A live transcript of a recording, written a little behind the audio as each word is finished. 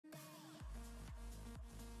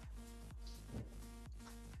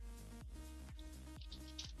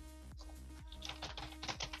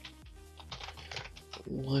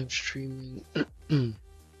Live streaming.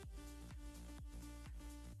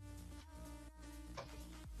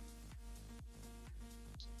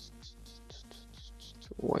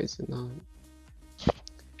 Why is it not?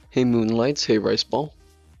 Hey Moonlights, hey Rice Ball.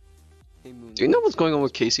 Do you know what's going on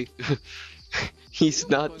with Casey? He's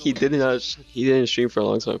not. He didn't stream for a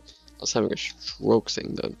long time. I was having a stroke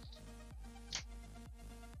saying that.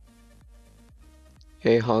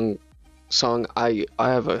 Hey Hong Song, I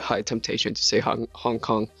have a high temptation to say Hong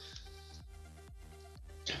Kong.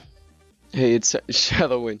 Hey, it's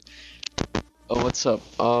Shadowwind. Oh, what's up?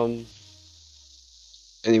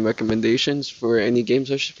 Any recommendations for any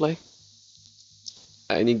games I should play?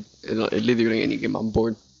 Literally any game. I'm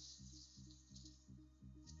bored.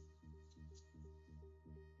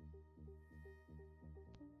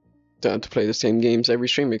 Don't have to play the same games every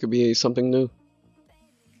stream. It could be something new.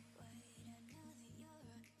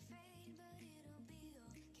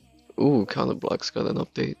 Ooh, Counter Block's got an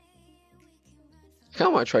update. I kinda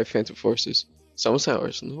wanna try Phantom Forces. Someone said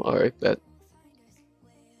Arsenal. Alright, bet.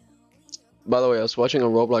 By the way, I was watching a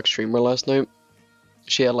Roblox streamer last night.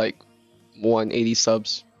 She had like 180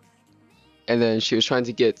 subs. And then she was trying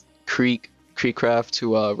to get Creekcraft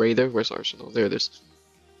to raid her. Where's Arsenal? There it is.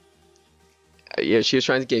 Yeah, she was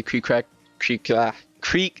trying to get Creekcraft.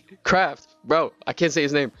 Bro, I can't say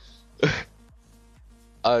his name.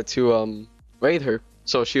 To raid her.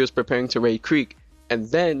 So she was preparing to raid Creek. And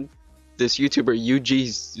then this YouTuber UG,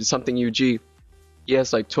 he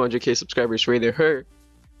has like 200k subscribers, raided her.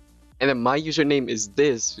 And then my username is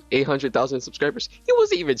this, 800,000 subscribers. He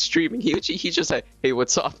wasn't even streaming. He just said, hey,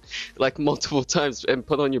 what's up? Like multiple times and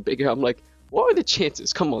put on your big hair. I'm like, what are the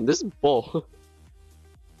chances? Come on, this is bull.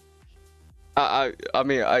 I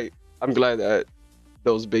mean, I'm glad that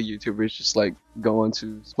those big YouTubers just like go on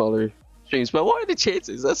to smaller streams. But what are the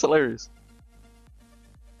chances? That's hilarious.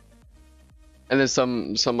 And then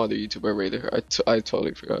some other YouTuber raided her. I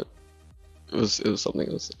totally forgot. It was something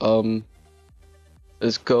else.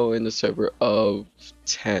 Let's go in the server of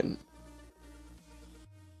 10.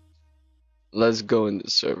 Let's go in the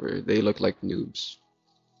server. They look like noobs.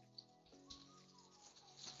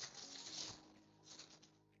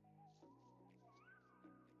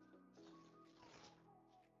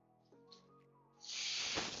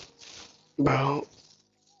 Bro.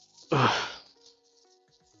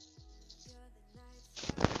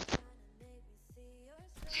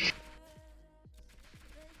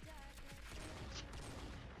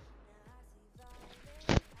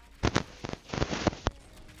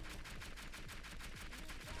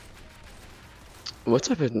 What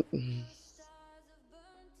type of...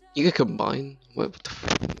 You can combine? What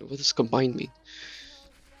does combine mean?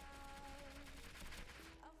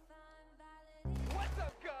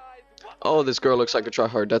 Oh, this girl looks like a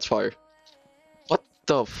tryhard. That's fire. What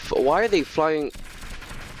the f... Why are they flying...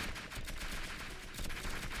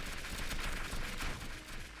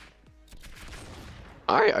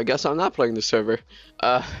 Alright, I guess I'm not playing the server.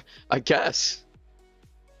 I guess.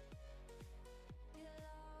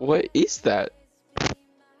 What is that?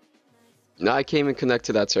 No, I can't even connect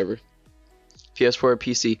to that server. PS4 or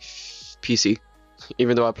PC? PC.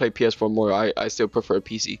 Even though I play PS4 more, I still prefer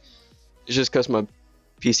PC. It's just because my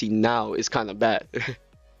PC now is kind of bad.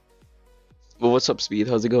 Well, what's up, Speed?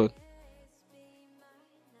 How's it going?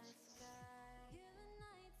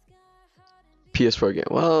 PS4 game.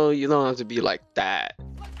 Well, you don't have to be like that.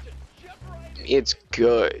 It's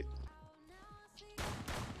good.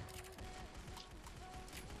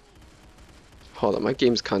 Hold on, my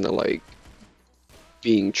game's kind of like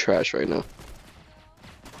being trash right now.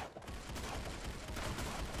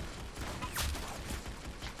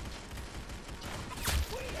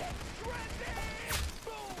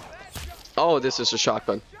 Oh, this is a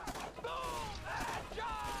shotgun.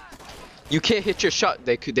 You can't hit your shot.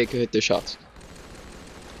 They could hit their shots.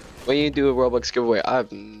 When you do a Roblox giveaway, I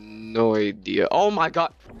have no idea. Oh my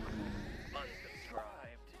god.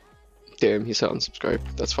 Damn, he said unsubscribe.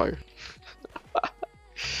 That's fire.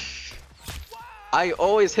 I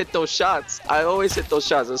always hit those shots.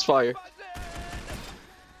 That's fire.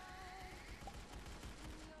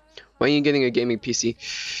 When are you getting a gaming PC?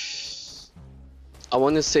 I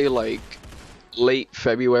want to say like late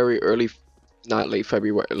February, late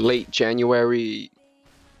January,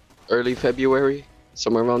 early February,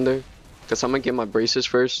 somewhere around there. Because I'm going to get my braces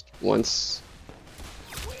first once.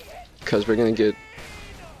 Because we're going to get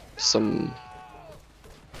some...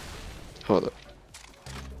 Hold up.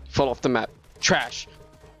 Fall off the map. Trash.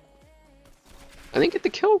 I didn't get the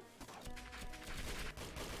kill.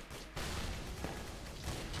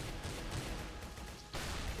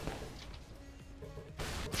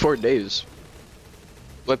 $4 days.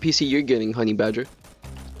 What PC you're getting, Honey Badger?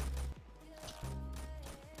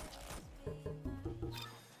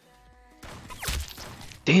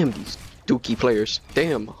 Damn, these Dookie players.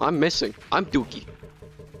 Damn, I'm missing. I'm Dookie.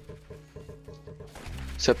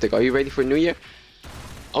 Septic, are you ready for New Year?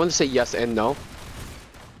 I want to say yes and no.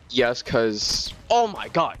 Yes, cause oh my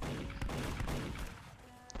god,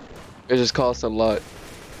 it just cost a lot.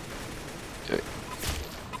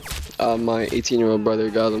 My 18-year-old brother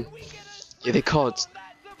got them. Yeah, they cost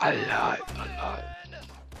a lot,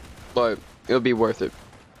 but it'll be worth it.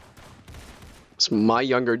 It's my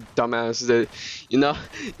younger dumbass that, you know,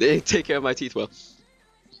 they take care of my teeth well.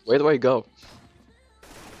 Where do I go?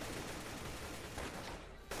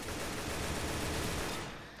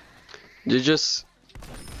 You're just...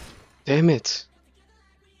 Damn it.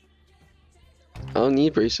 I don't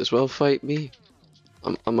need braces. Well, fight me.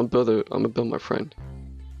 I'm a builder. I'm gonna build my friend.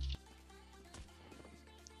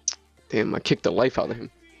 Damn, I kicked the life out of him.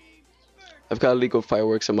 I've got illegal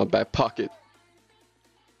fireworks in my back pocket.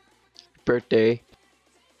 Birthday.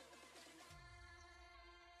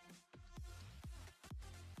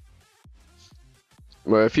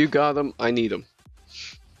 Well, if you got them, I need them.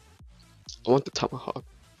 I want the tomahawk.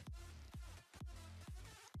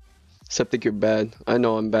 Septic, you're bad. I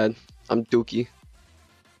know I'm bad. I'm Dookie.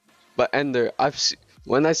 But Ender,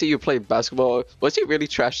 when I see you play basketball, was he really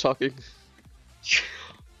trash talking?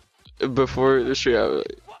 Before the stream, I was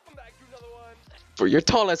like, bro, you're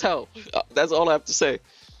tall as hell. That's all I have to say.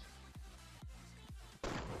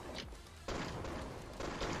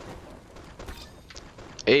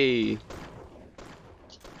 Hey.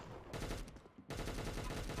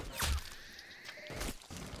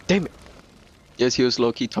 Damn it. Yes, he was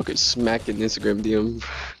low-key talking smack in Instagram DM.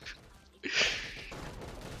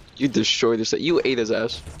 You destroyed this. You ate his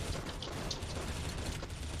ass.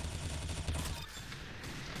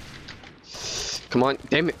 Come on,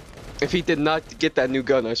 damn it. If he did not get that new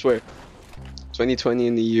gun, I swear. 2020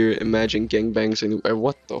 in the year, imagine gangbangs and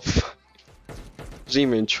what the fuck?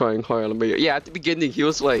 Z-Man trying hard. Yeah, at the beginning, he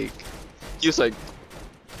was like,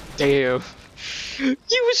 damn. He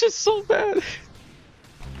was just so bad.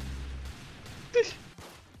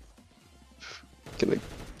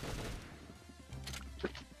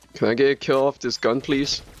 Can I get a kill off this gun,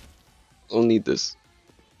 please? I don't need this.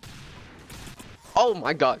 Oh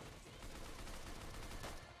my god.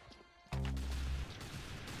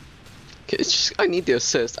 Okay, it's just, I need the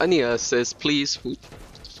assist. I need an assist, please.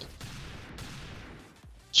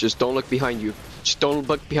 Just don't look behind you. Just don't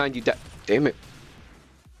look behind you. Damn it.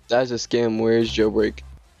 That's a scam. Where's Jailbreak?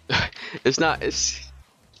 It's not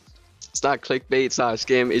clickbait. It's not a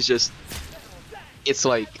scam. It's just, it's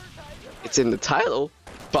like, it's in the title,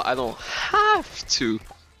 but I don't have to.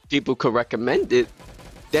 People could recommend it,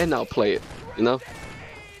 then I'll play it, you know?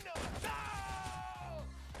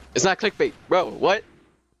 It's not clickbait, bro. What?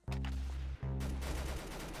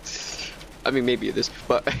 I mean, maybe it is,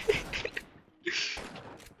 but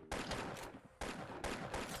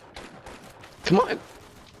come on.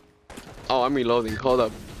 Oh, I'm reloading. Hold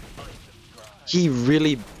up. He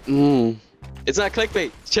really. It's not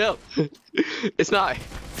clickbait. Chill. It's not.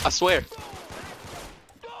 I swear.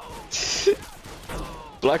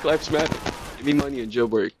 Black Lives Matter. Give me money in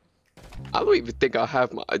Jailbreak. I don't even think I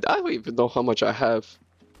have my. I don't even know how much I have.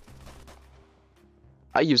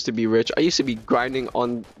 I used to be rich. I used to be grinding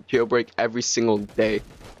on Jailbreak every single day.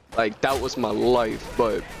 Like, that was my life,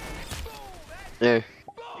 but yeah,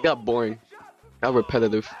 it got boring. Got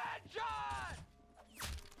repetitive.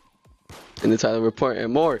 In the title report,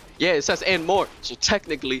 and more. Yeah, it says and more. So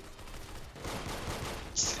technically,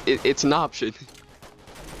 it's an option.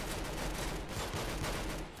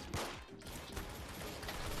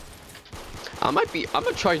 I'm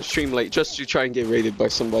gonna try and stream late just to try and get raided by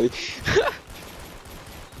somebody.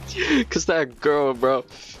 Cause that girl, bro,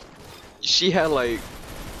 she had like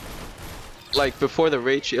before the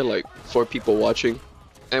raid, she had like 4 people watching,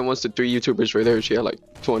 and once the 3 YouTubers raided her, she had like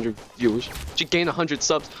 200 viewers. She gained 100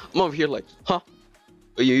 subs. I'm over here like, huh?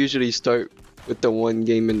 But you usually start with the one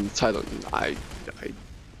game in the title.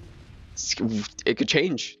 It could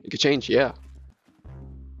change. It could change. Yeah.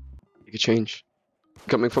 It could change.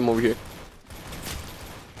 Coming from over here.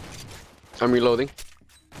 I'm reloading.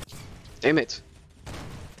 Damn it.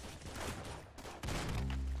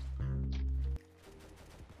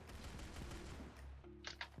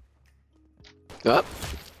 Up.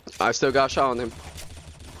 I still got a shot on him.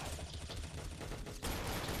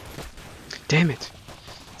 Damn it.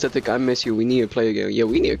 Septic, I miss you. We need to play again. Yeah,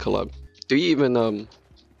 we need a collab. Do you even do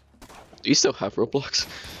you still have Roblox?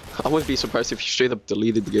 I wouldn't be surprised if you straight up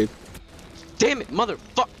deleted the game. Damn it,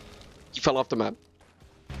 motherfuck! You fell off the map.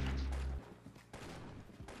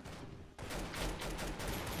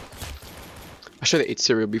 I should have ate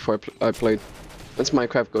cereal before I played. When's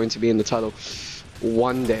Minecraft going to be in the title?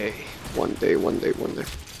 One day. One day.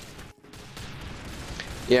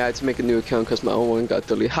 Yeah, I had to make a new account because my old one got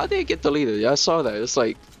deleted. How did it get deleted? Yeah, I saw that. It's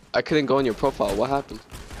like, I couldn't go on your profile. What happened?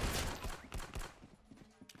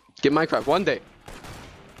 Get Minecraft one day.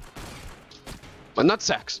 My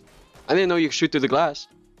nutsacks. I didn't know you could shoot through the glass.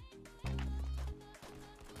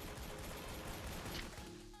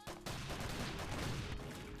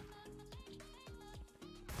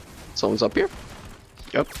 Someone's up here?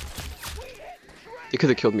 Yep. They could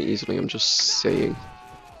have killed me easily, I'm just saying.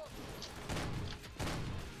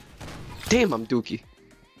 Damn, I'm dookie.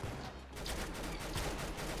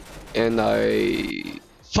 And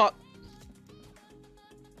fuck!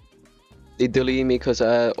 They deleted me because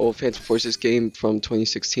I had old Phantom Forces game from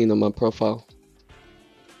 2016 on my profile.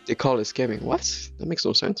 They call it scamming. What? That makes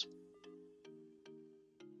no sense.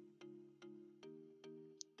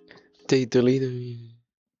 They deleted me.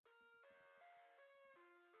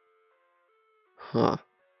 Huh.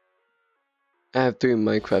 I have 3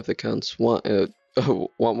 Minecraft accounts. Want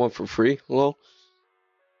one for free? Well,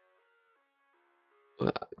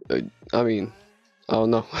 I mean, I don't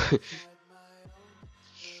know. I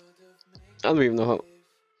don't even know how,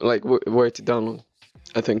 like, where to download.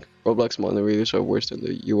 I think Roblox moderators are worse than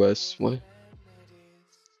the US. Why?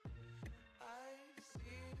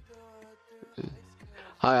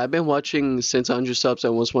 Hi, I've been watching since 100 subs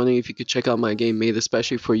and was wondering if you could check out my game made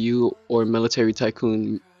especially for you or Military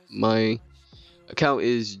Tycoon. My account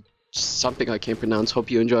is something I can't pronounce.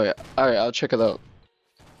 Hope you enjoy it. Alright, I'll check it out.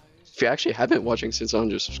 If you actually have been watching since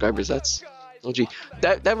 100 subscribers, that's OG.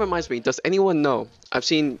 That reminds me, does anyone know? I've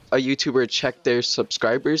seen a YouTuber check their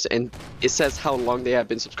subscribers and it says how long they have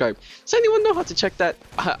been subscribed. Does anyone know how to check that?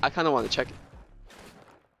 I kind of want to check it.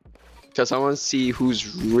 Because I want to see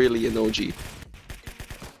who's really an OG.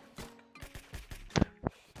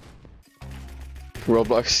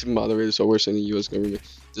 Roblox moderators are worse than the US government.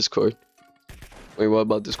 Discord. Wait, what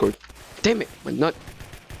about Discord? Damn it, my nut.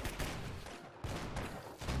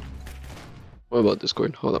 What about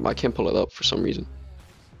Discord? Hold up, I can't pull it up for some reason.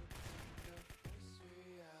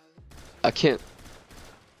 I can't.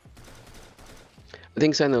 I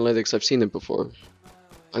think it's analytics, I've seen it before.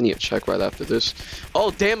 I need to check right after this.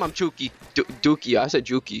 Oh damn, I'm Juki. Dookie, I said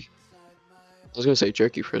Juki. I was gonna say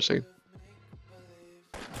jerky for a second.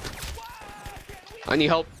 I need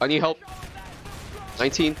help.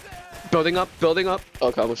 19. Building up.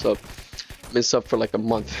 Okay, almost up. Been sub for like a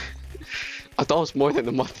month. I thought it was more than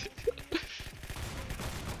a month.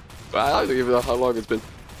 I don't even know how long it's been.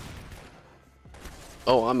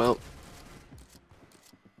 Oh, I'm out.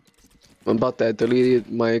 I'm about that. Deleted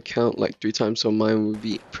my account like 3 times, so mine would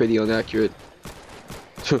be pretty inaccurate.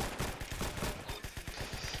 Come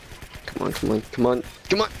on.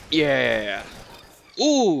 Yeah.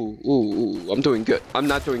 Ooh, I'm doing good. I'm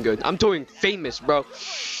not doing good. I'm doing famous, bro.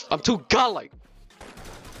 I'm too godlike.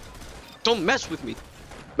 Don't mess with me.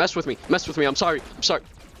 Mess with me. I'm sorry.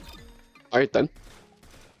 Alright then.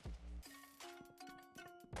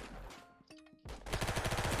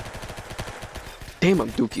 Damn, I'm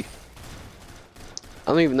dookie.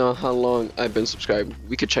 I don't even know how long I've been subscribed.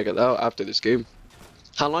 We could check it out after this game.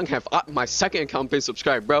 How long have my second account been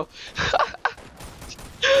subscribed, bro?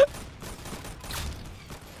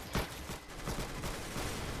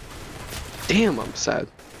 Damn, I'm sad.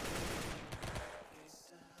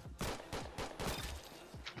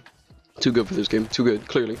 Too good for this game. Too good,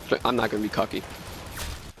 clearly. I'm not gonna be cocky.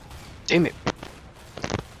 Damn it.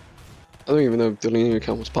 I don't even know if deleting your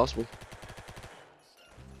account was possible.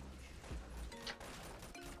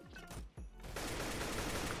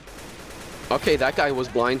 Okay, that guy was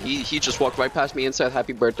blind. He just walked right past me and said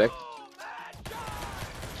happy birthday.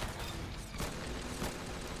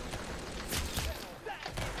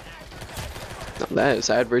 Now that is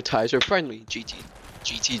advertiser friendly.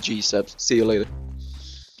 GTG subs. See you later.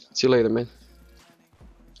 See you later, man.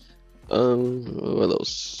 What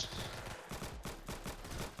else?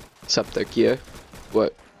 Septic, yeah.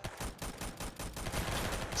 What?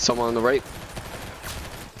 Someone on the right?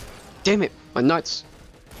 Damn it, my nuts.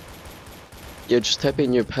 Yeah, just type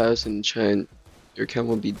in your pass in chat and your account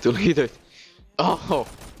will be deleted. Oh!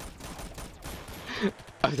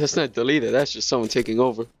 That's not deleted, that's just someone taking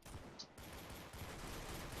over.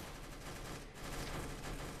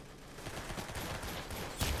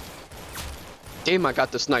 Damn, I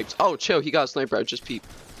got the snipes. Oh, chill, he got a sniper, I just peeped.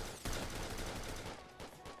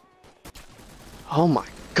 Oh my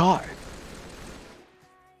god.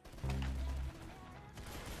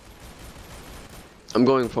 I'm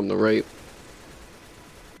going from the right.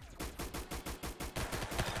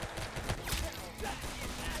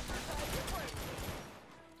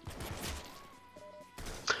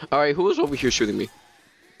 Alright, who is over here shooting me?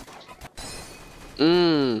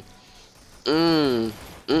 Mmm. Mmm.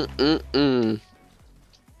 Mmm.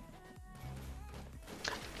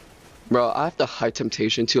 Bro, I have the high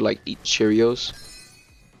temptation to like eat Cheerios.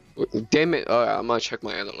 Damn it. Alright, I'm gonna check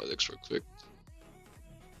my analytics real quick.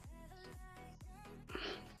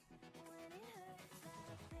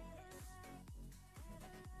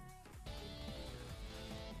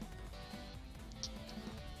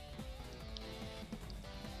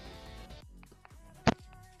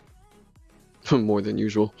 More than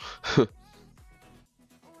usual.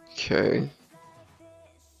 Okay.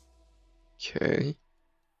 Okay.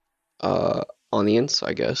 Onions,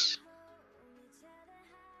 I guess.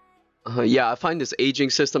 Yeah, I find this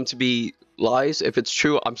aging system to be lies. If it's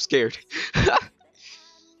true, I'm scared. There's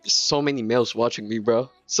so many males watching me, bro.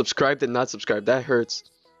 Subscribed and not subscribed. That hurts.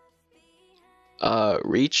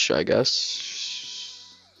 Reach, I guess.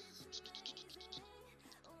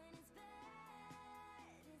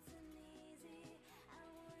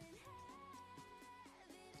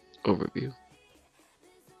 Overview.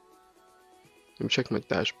 Let me check my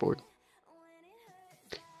dashboard.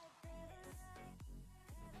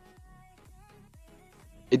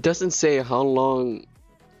 It doesn't say how long.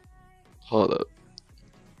 Hold up.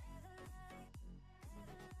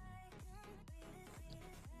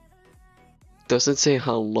 Doesn't say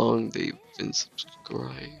how long they've been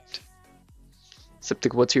subscribed.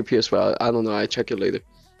 Septic, what's your PS5? I don't know. I check it later.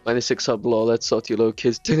 -6 sub lol. That's salty little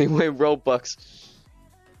kids didn't win Roblox.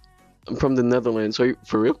 I'm from the Netherlands. Are you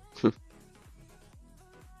for real?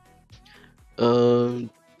 I'm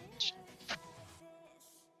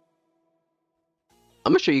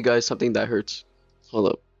gonna show you guys something that hurts. Hold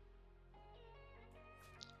up.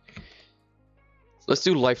 Let's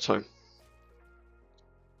do lifetime.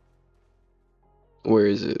 Where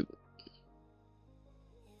is it?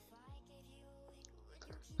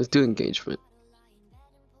 Let's do engagement.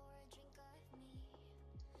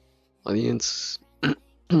 Audience.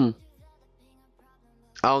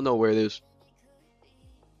 I don't know where it is.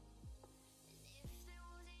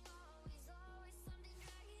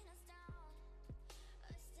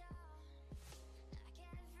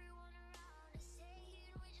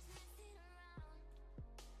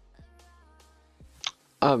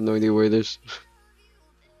 I have no idea where it is.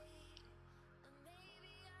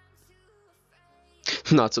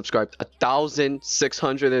 Not subscribed.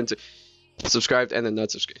 1,600 subscribed and then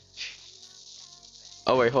not subscribed.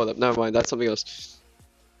 Oh wait, hold up. Never mind. That's something else.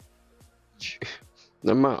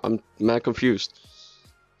 Never mind. I'm mad confused.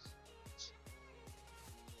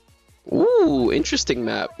 Ooh, interesting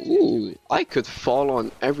map. Ooh, I could fall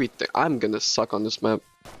on everything. I'm gonna suck on this map.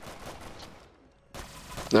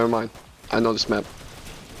 Never mind. I know this map.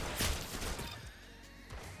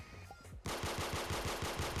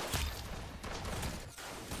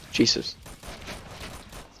 Jesus.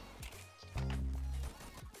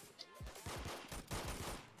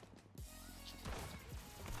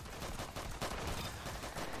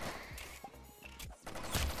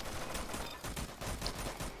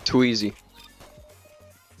 Too easy.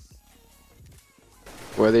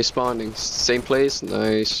 Where are they spawning? Same place?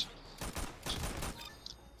 Nice.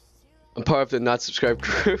 I'm part of the not subscribed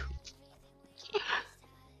group.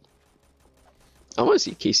 I want to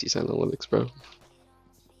see Casey's analytics, bro.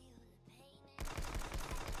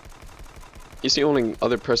 He's the only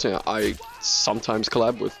other person I sometimes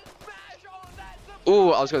collab with.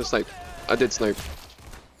 Ooh, I was gonna snipe. I did snipe.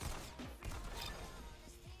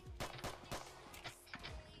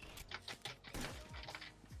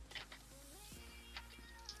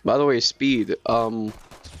 By the way, Speed,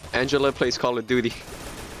 Angela plays Call of Duty.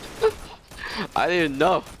 I didn't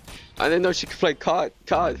know. I didn't know she could play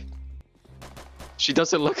COD. She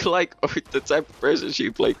doesn't look like the type of person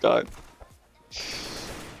she played COD.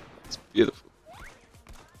 It's beautiful.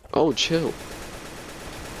 Oh, chill.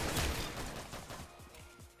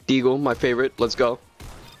 Deagle, my favorite. Let's go.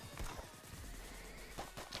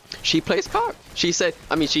 She plays COD. She said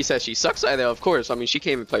she sucks at it, of course. I mean, she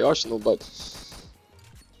can't even play Arsenal, but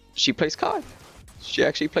she plays COD. She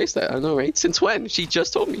actually plays that. I know, right? Since when? She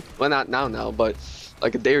just told me. Well, not now, but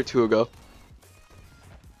like a day or two ago.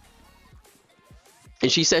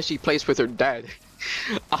 And she says she plays with her dad.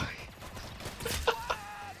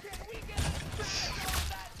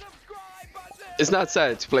 It's not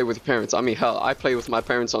sad to play with your parents. I mean, hell, I play with my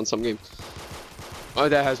parents on some games. My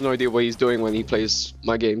dad has no idea what he's doing when he plays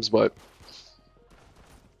my games, but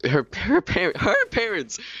her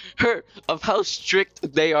parents, of how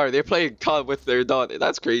strict they are. They're playing COD with their daughter.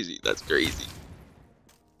 That's crazy. That's crazy.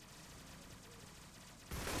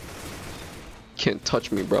 Can't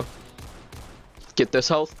touch me, bro. Get this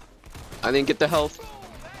health. I didn't get the health.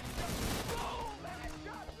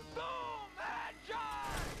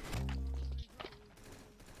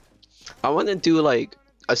 I want to do like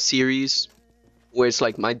a series where it's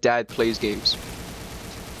like my dad plays games.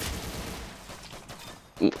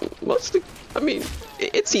 Mostly, I mean,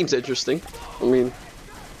 it seems interesting. I mean,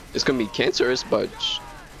 it's gonna be cancerous, but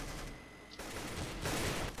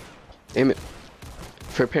damn it.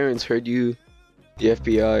 If her parents heard you, the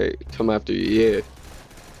FBI come after you, yeah.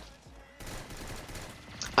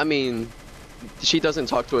 I mean, she doesn't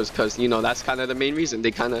talk to us because, you know, that's kind of the main reason.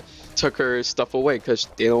 They kind of took her stuff away because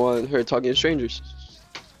they don't want her talking to strangers.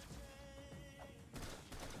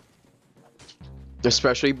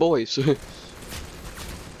 Especially boys.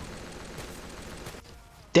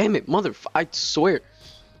 Damn it, I swear.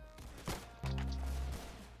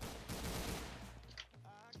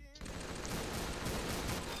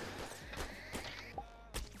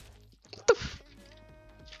 What the f—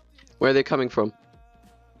 Where are they coming from?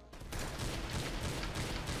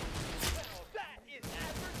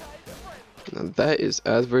 Now that is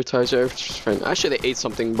advertiser friend. I should have ate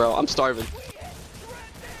something, bro. I'm starving.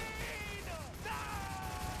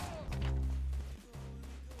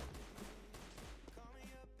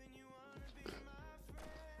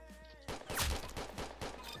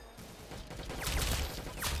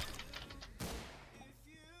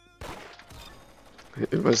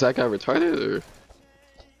 Was that guy retarded or?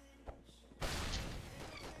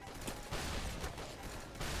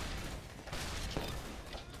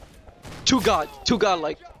 Too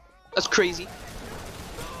godlike. That's crazy.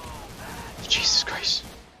 Jesus Christ.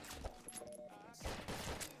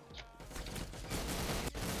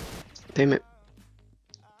 Damn it.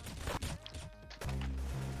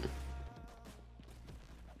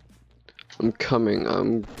 I'm coming.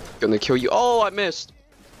 I'm gonna kill you. Oh, I missed.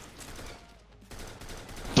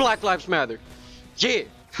 Black Lives Matter. Yeah.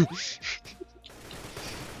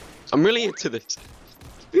 I'm really into this.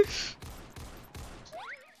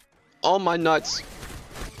 Oh my nuts.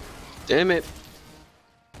 Damn it.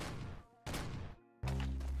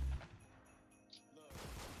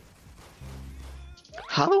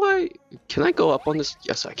 How do can I go up on this?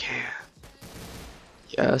 Yes, I can.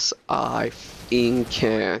 Yes, I f***ing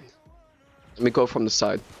can. Let me go from the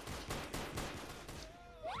side.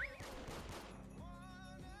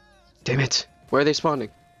 Damn it. Where are they spawning?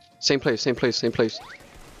 Same place, same place, same place.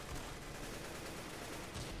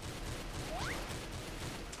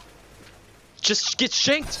 Just get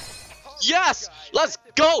shanked. Yes! Let's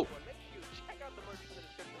go!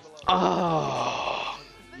 Oh,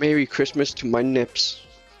 Merry Christmas to my nips.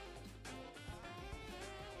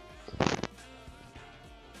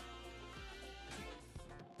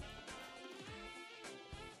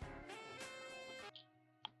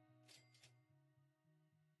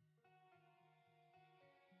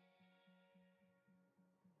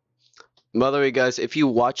 By the way, guys, if you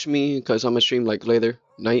watch me, because I'm gonna stream like later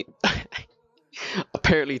night,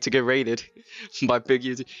 apparently to get rated by big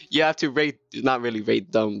users, you have to rate, not really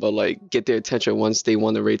rate them, but like get their attention once they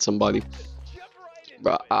want to rate somebody.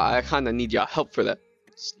 But I kind of need your help for that.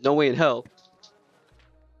 There's no way in hell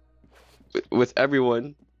with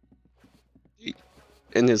everyone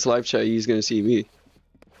in his live chat he's gonna see me.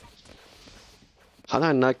 How did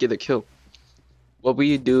I not get a kill? What would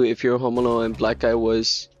you do if your home alone and black guy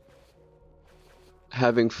was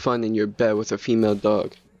having fun in your bed with a female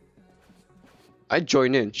dog? I'd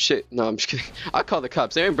join in. Shit. No, I'm just kidding. I'd call the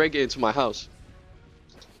cops. They ain't breaking into my house.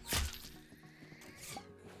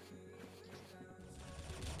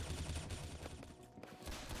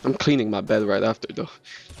 I'm cleaning my bed right after, though.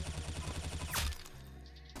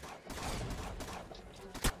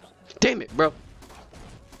 Damn it, bro.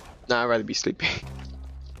 Nah, I'd rather be sleeping.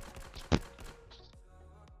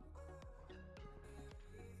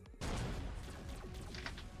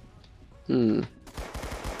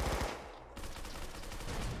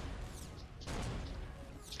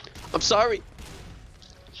 I'm sorry.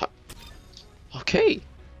 Okay.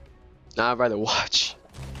 Nah, I'd rather watch.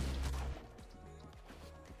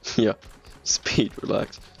 Yeah. Speed,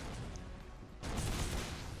 relax.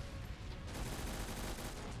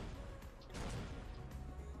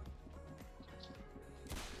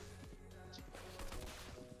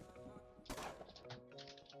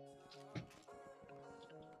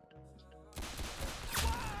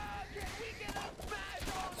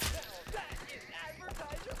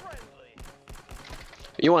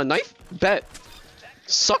 You want a knife? Bet.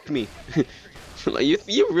 Suck me. Like,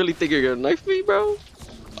 you really think you're gonna knife me, bro?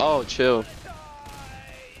 Oh, chill.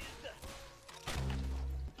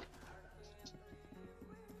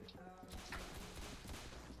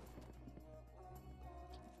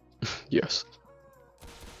 Yes.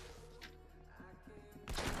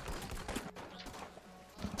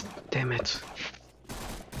 Damn it.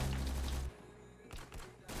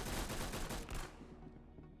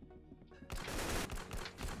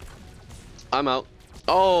 I'm out.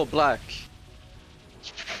 Oh, black.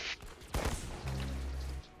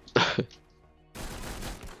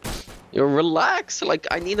 Yo, relax. Like,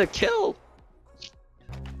 I need a kill.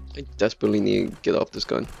 I desperately need to get off this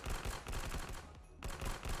gun.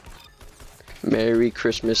 Merry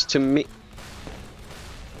Christmas to me.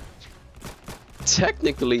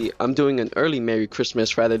 Technically, I'm doing an early Merry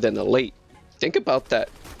Christmas rather than a late. Think about that.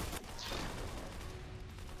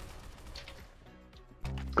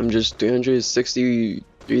 I'm just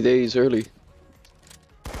 363 days early.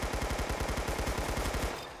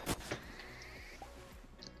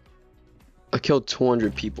 I killed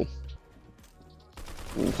 200 people.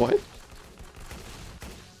 What?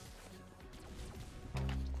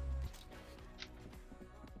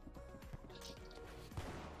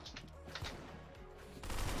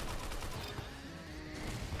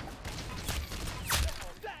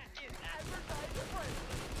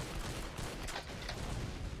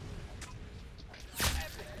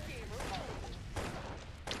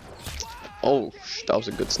 Oh, that was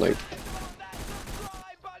a good snipe.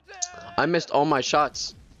 I missed all my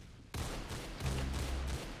shots.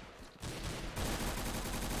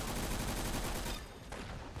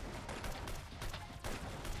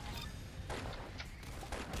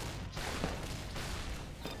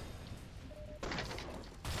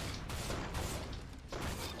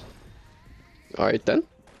 Alright then.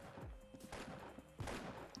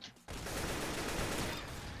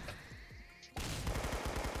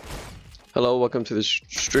 Hello, welcome to the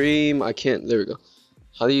stream. I can't, there we go.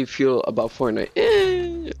 How do you feel about Fortnite?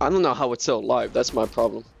 I don't know how it's still live, that's my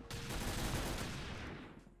problem.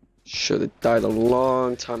 Should have died a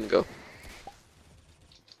long time ago.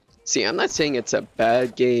 See, I'm not saying it's a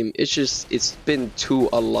bad game, it's just, it's been too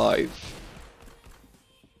alive.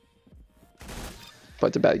 But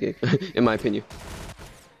it's a bad game, in my opinion.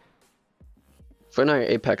 Fortnite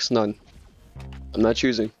or Apex, none. I'm not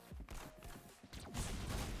choosing.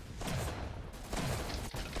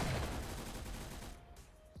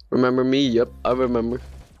 Remember me? Yep, I remember.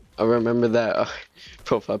 I remember that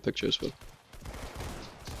profile picture as well.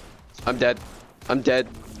 I'm dead. I'm dead.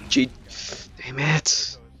 G. Damn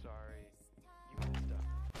it.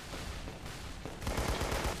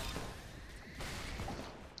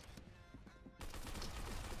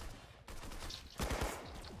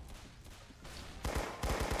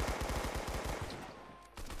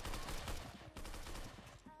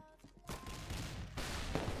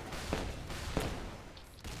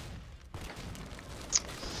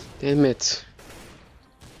 Damn it.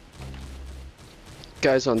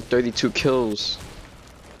 Guy's on 32 kills.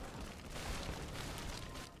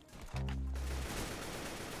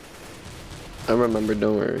 I remember,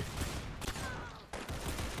 don't worry.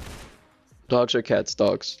 Dogs or cats?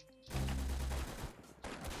 Dogs.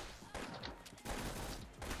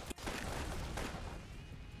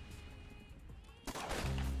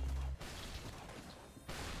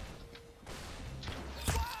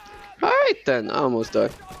 Alright then, I almost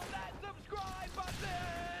died.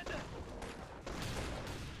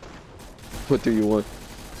 What do you want?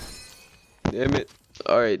 Damn it.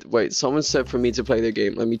 Alright, wait, someone said for me to play their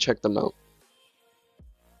game. Let me check them out.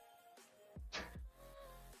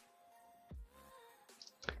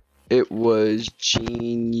 It was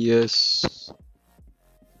Genius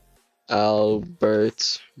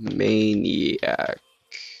Albert Maniac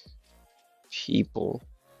People.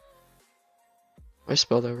 I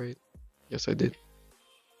spelled that right? Yes, I did.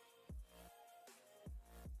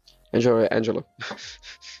 Angela.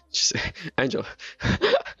 Just Angela.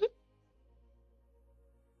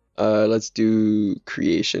 Let's do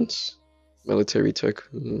creations. Military tech.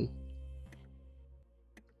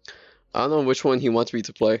 I don't know which one he wants me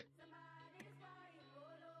to play.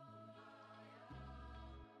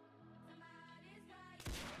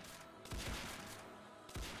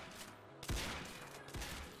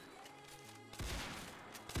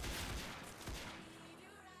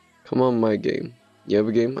 Come on, my game. You have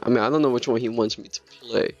a game? I mean, I don't know which one he wants me to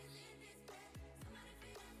play.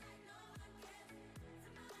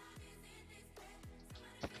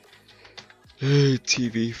 Hey,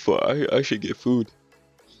 TV, I should get food.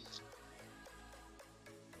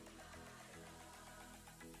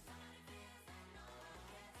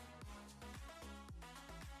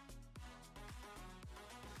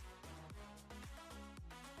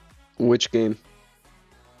 Which game?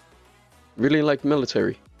 Really like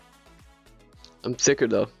military. I'm sicker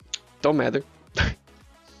though. Don't matter.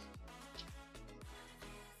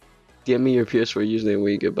 Give me your PS4 username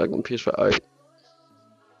when you get back on PS4. Alright.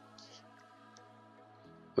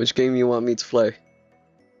 Which game you want me to play?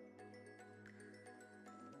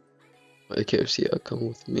 My KFC, I'll come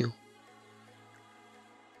with a meal.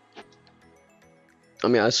 I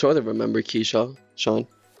mean, I sort of remember Keyshawn, Sean.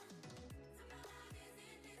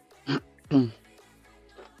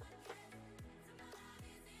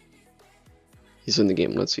 He's in the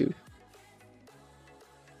game. Let's see.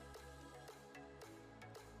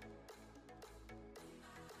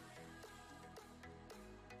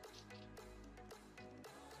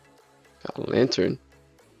 Got a lantern.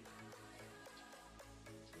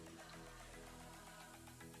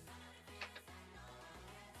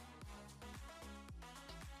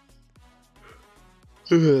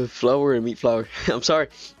 Flour and meat flour. I'm sorry.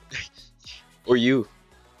 Or you.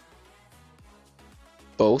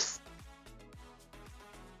 Both.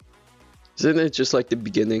 Isn't it just like the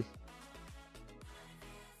beginning?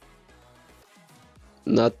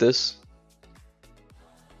 Not this.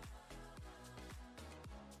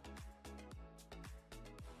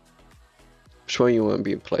 Which one you want to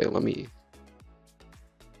be in play? Let me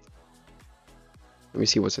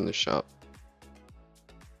see what's in the shop.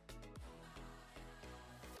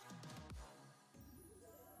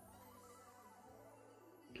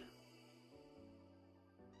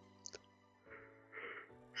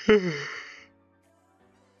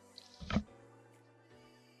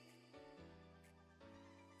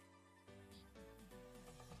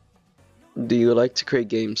 Do you like to create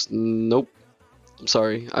games? Nope. I'm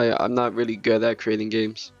sorry. I'm not really good at creating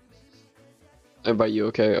games. How about you?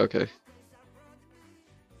 Okay, okay.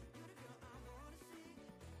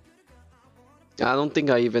 I don't think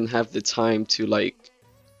I even have the time to like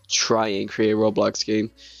try and create a Roblox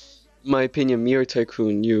game. In my opinion, me or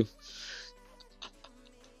Tycoon, you.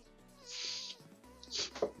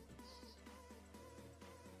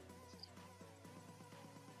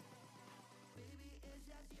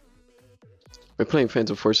 We're playing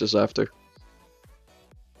Phantom Forces after.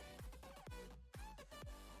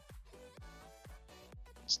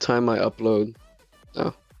 It's time I upload.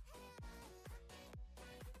 Oh.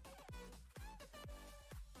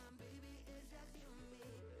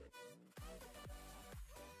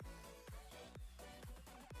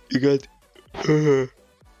 You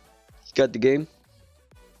got the game?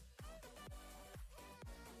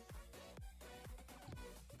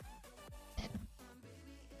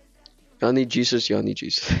 Y'all need Jesus, y'all need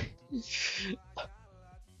Jesus.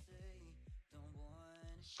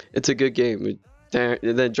 It's a good game.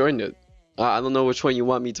 Then join it. I don't know which one you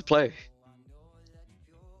want me to play.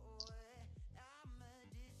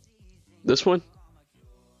 This one?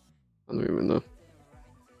 I don't even know.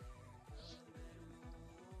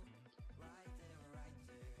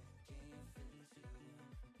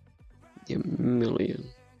 A million.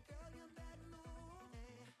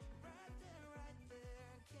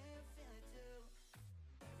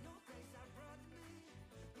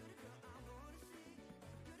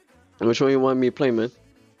 And which one you want me to play, man?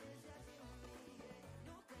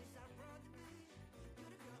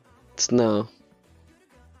 It's now.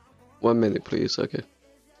 1 minute, please. Okay.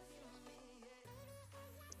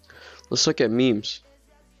 Let's look at memes.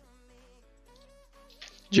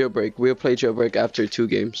 Jailbreak. We'll play Jailbreak after 2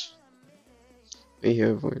 games.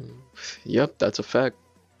 Yep, that's a fact.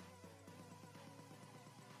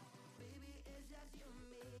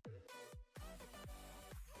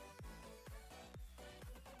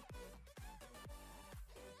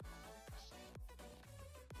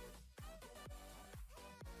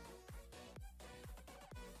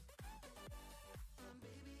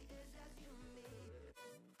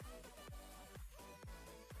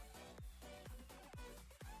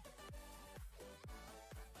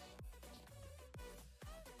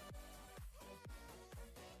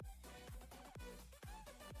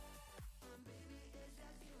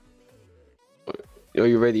 Are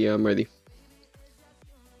you ready? Yeah, I'm ready.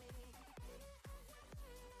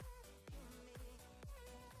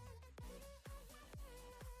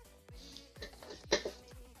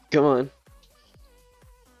 Come on.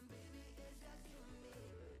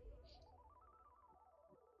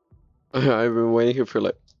 I've been waiting here for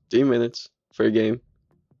like 3 minutes for a game.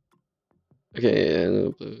 Okay,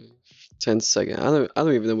 and 10 seconds. I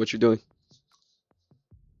don't even know what you're doing.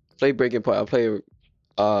 Play Breaking Point. I'll play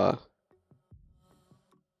uh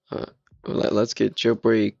let's get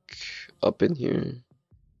Jailbreak up in here.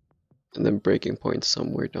 And then Breaking Point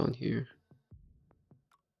somewhere down here.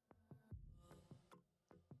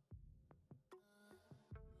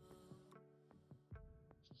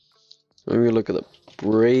 Let me look at the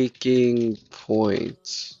Breaking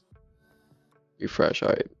Point. Refresh,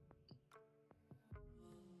 alright.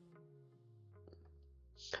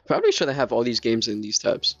 Probably should have all these games in these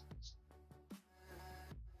tabs.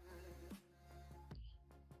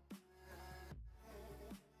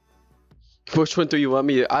 Which one do you want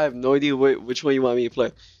me to? I have no idea which one you want me to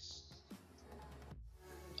play.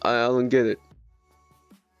 I don't get it.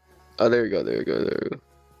 Oh, there you go, there you go, there you go.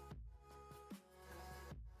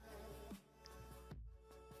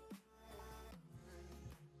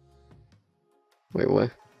 Wait,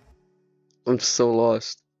 what? I'm so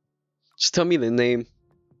lost. Just tell me the name.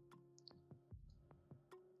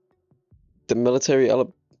 The military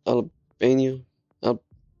Albania?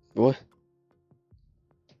 What?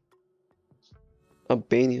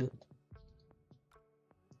 Albania.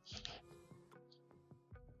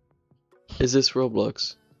 Is this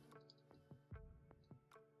Roblox?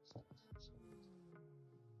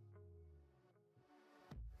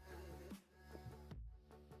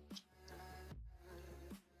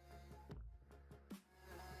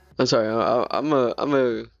 I'm sorry. I'm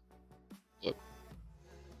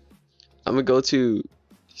gonna go to.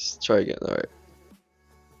 Just try again. All right.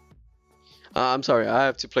 I'm sorry. I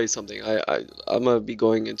have to play something. I'm gonna be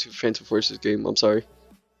going into Phantom Forces game. I'm sorry.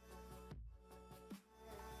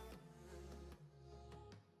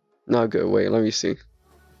 Not good. Wait. Let me see.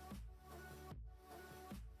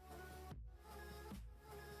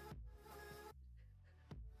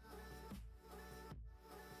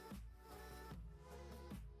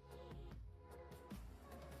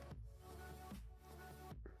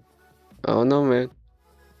 I don't know, man.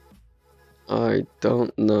 I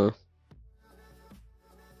don't know.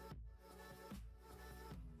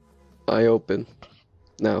 I open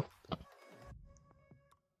now.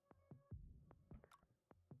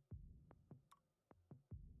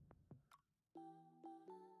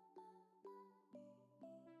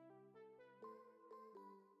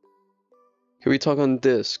 Can we talk on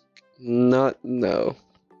disc? Not no.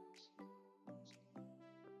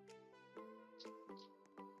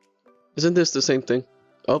 Isn't this the same thing?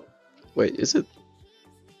 Oh, wait, is it?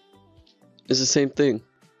 It's the same thing.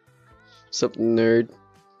 What's up, nerd?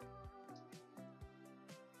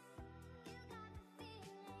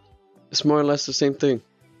 It's more or less the same thing.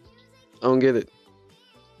 I don't get it.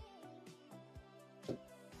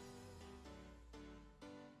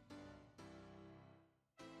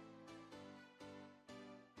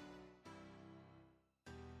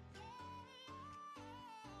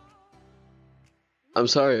 I'm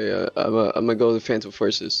sorry. I'm gonna go to Phantom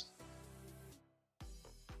Forces.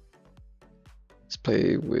 Let's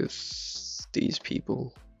play with these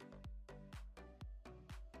people.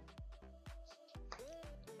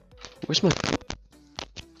 Where's my?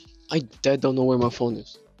 I dead don't know where my phone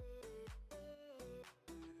is.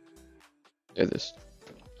 There it is.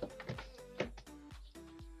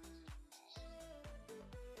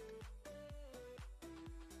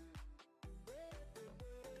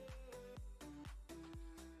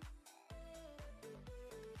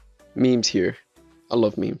 Memes here. I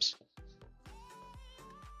love memes.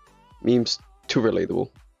 Memes too relatable.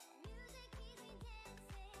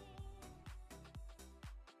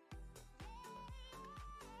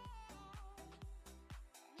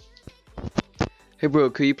 Hey bro,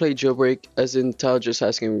 could you play Jailbreak? As in Tao just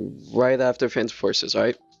asking right after Phantom Forces,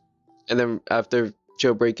 right? And then after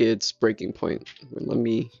Jailbreak, it's Breaking Point. Let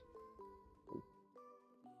me.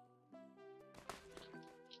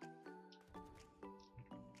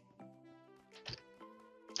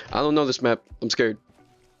 I don't know this map. I'm scared.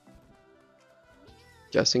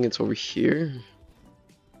 Guessing it's over here.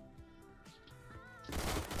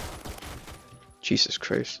 Jesus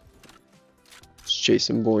Christ. It's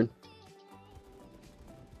Jason Bourne.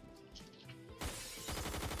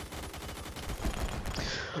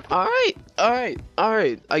 Alright,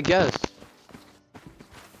 I guess.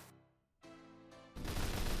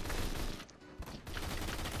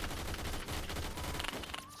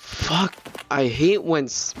 Fuck, I hate when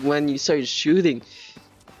you start shooting.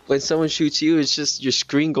 When someone shoots you, it's just your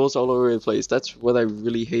screen goes all over the place. That's what I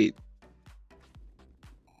really hate.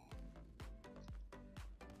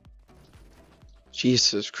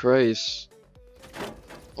 Jesus Christ.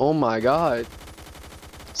 Oh my god.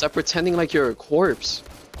 Stop pretending like you're a corpse.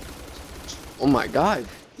 Oh my god.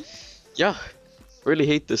 Yeah, really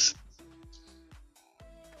hate this.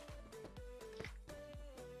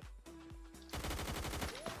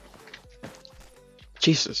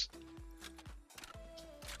 Jesus.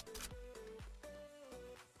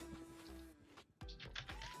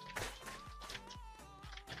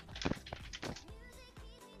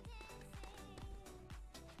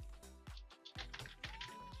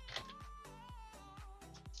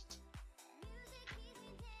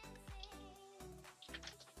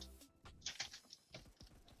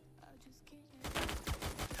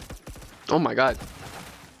 Oh my god.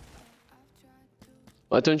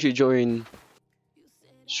 Why don't you join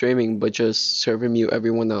streaming but just server mute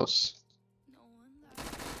everyone else?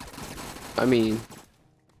 I mean,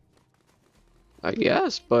 I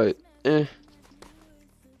guess, but eh.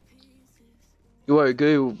 You are a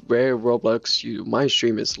good rare Roblox. My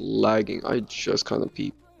stream is lagging. I just kind of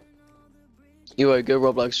peeped. You are a good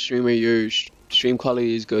Roblox streamer. Your stream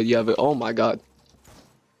quality is good. You have it. Oh my god.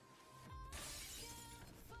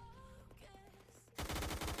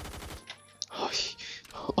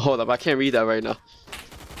 Hold up, I can't read that right now.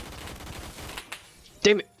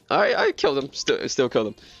 Damn it! I killed him. Still killed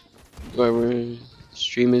him. Whoever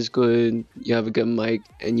stream is good. You have a good mic,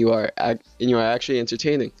 and you are actually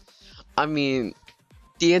entertaining. I mean,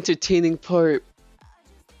 the entertaining part,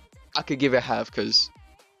 I could give it half because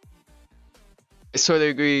I sort of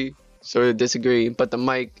agree, sort of disagree. But the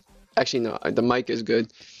mic, actually no, the mic is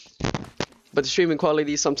good. But the streaming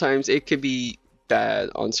quality sometimes it could be bad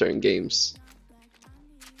on certain games.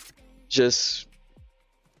 Just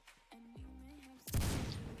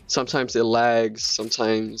sometimes it lags,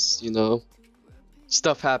 sometimes, you know,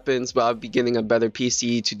 stuff happens, but I'll be getting a better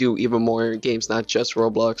PC to do even more games, not just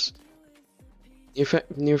Roblox.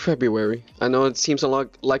 Near February. I know it seems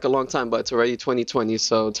like a long time, but it's already 2020,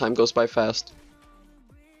 so time goes by fast.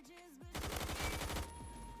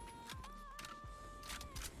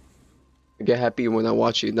 I get happy when I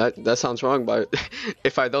watch you. That sounds wrong, but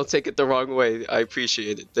if I don't take it the wrong way, I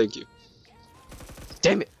appreciate it. Thank you.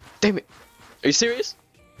 Damn it! Damn it! Are you serious?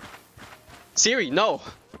 Siri, no!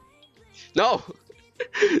 No!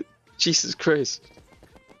 Jesus Christ.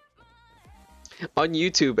 On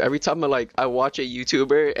YouTube, every time I watch a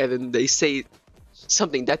YouTuber and then they say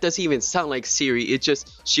something that doesn't even sound like Siri,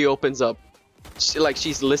 she opens up.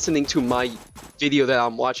 She's listening to my video that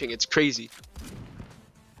I'm watching. It's crazy.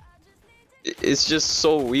 It's just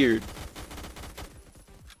so weird.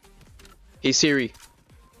 Hey Siri,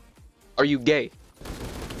 are you gay?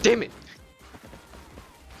 Damn it!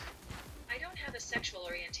 I don't have a sexual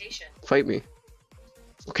orientation. Fight me.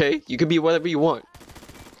 Okay, you can be whatever you want.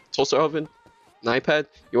 Toaster oven, an iPad,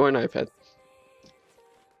 you're an iPad.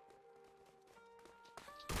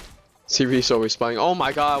 Siri's always spying. Oh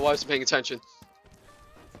my god, I wasn't paying attention.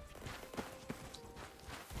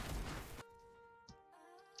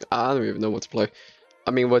 I don't even know what to play.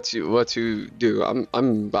 I mean, what to do.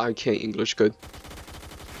 I can't English good.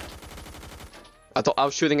 I thought I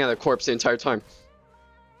was shooting at a corpse the entire time.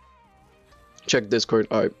 Check Discord.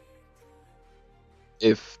 Alright.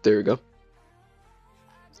 There you go.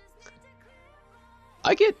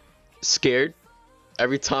 I get scared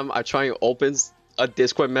every time I try and open a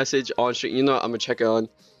Discord message on stream. You know, I'm gonna check it on.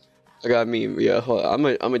 I got a meme. Yeah, hold on.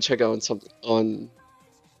 I'm gonna check it on something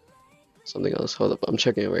else. Hold up, I'm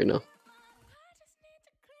checking it right now.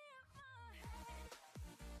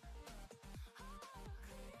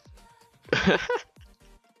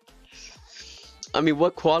 I mean,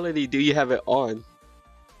 what quality do you have it on?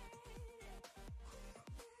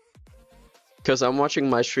 Because I'm watching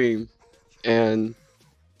my stream and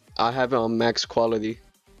I have it on max quality.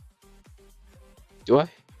 Do I?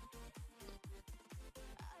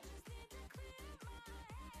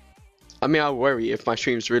 I mean, I worry if my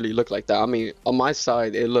streams really look like that. I mean, on my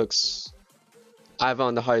side, it looks... I have it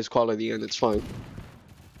on the highest quality and it's fine.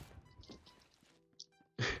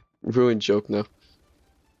 Ruined joke now.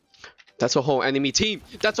 That's a whole enemy team.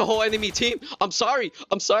 That's a whole enemy team. I'm sorry.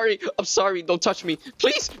 I'm sorry. I'm sorry. Don't touch me.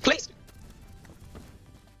 Please. Please.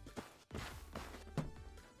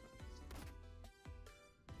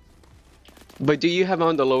 But do you have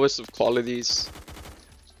on the lowest of qualities?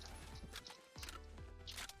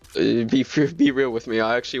 Be real with me.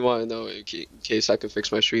 I actually want to know in case I can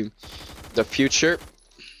fix my stream. The future.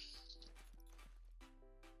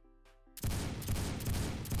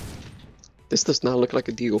 This does not look like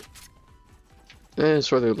a deal. It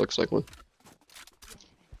sort of looks like one.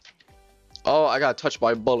 Oh, I got touched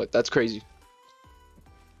by a bullet. That's crazy.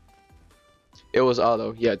 It was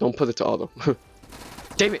auto. Yeah, don't put it to auto.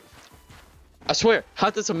 Damn it. I swear. How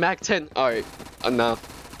does a Mac 10? Alright. Nah.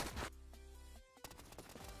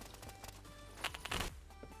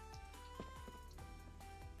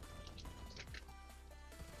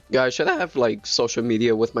 Guys, should I have like social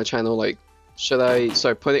media with my channel? Like, should I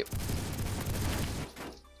start putting...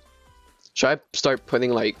 Should I start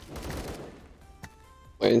putting like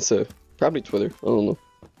my Insta, probably Twitter, I don't know,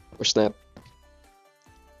 or Snap.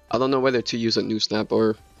 I don't know whether to use a new Snap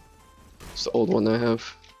or it's the old one I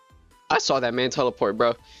have. I saw that man teleport,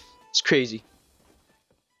 bro. It's crazy.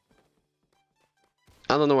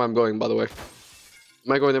 I don't know where I'm going, by the way.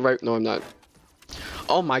 Am I going the right? No, I'm not.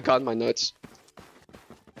 Oh my god, my nuts.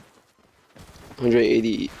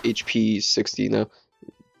 180 HP, 60 now.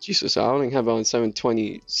 Jesus, I only have on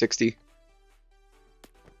 720, 60.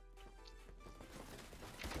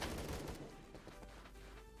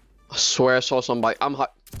 Swear I saw somebody. I'm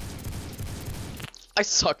hot. I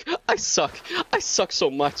suck. I suck. I suck so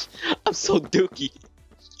much. I'm so dookie.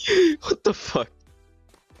 What the fuck?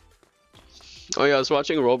 Oh yeah, I was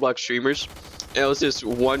watching Roblox streamers, and it was this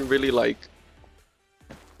one really like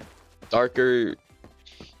darker.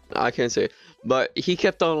 I can't say, but he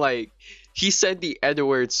kept on like he said the N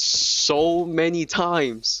word so many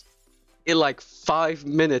times in like 5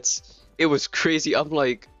 minutes. It was crazy. I'm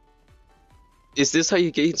like, is this how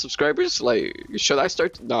you gain subscribers? Like, should I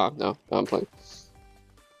start? Nah, no, I'm playing.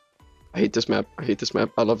 I hate this map. I hate this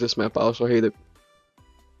map. I love this map. I also hate it.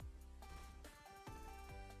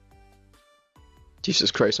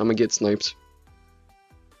 Jesus Christ, I'm gonna get sniped.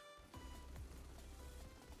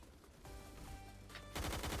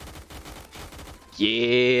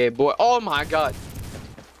 Yeah, boy. Oh my god.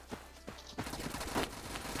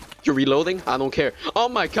 You're reloading? I don't care. Oh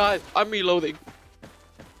my god, I'm reloading.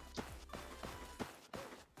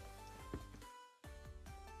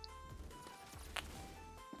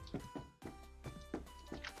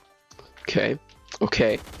 Okay.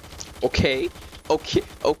 Okay. Okay. Okay.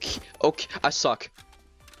 Okay. Okay. I suck.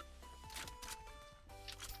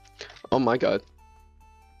 Oh my god.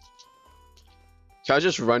 Can I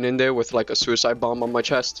just run in there with like a suicide bomb on my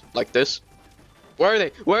chest? Like this? Where are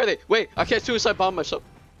they? Where are they? Wait, I can't suicide bomb myself.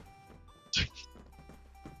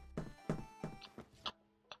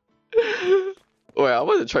 Wait, I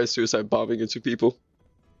want to try suicide bombing into people.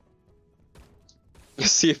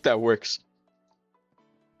 Let's see if that works.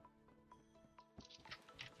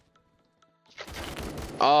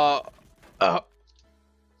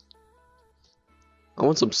 I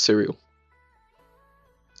want some cereal.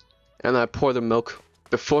 And I pour the milk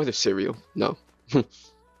before the cereal. No.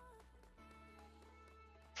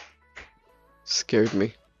 Scared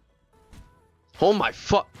me. Oh my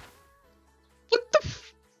fuck. What the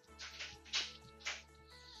f—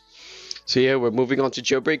 So yeah, we're moving on to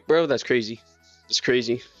Jailbreak, bro. That's crazy. That's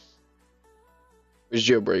crazy. Where's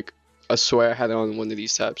Jailbreak? I swear I had it on one of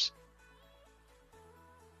these tabs.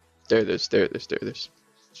 There it is, there it is, there it is.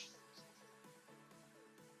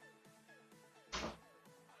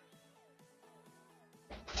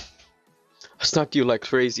 I snuck you like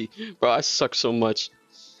crazy. Bro, I suck so much.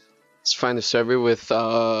 Let's find a server with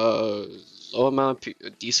low amount,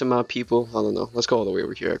 decent amount of people. I don't know. Let's go all the way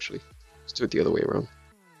over here actually. Let's do it the other way around.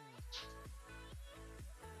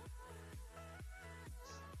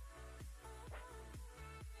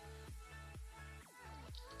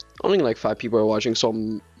 Only like 5 people are watching, so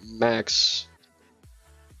max.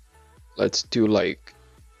 Let's do like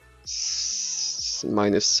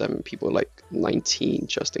 -7 people, like 19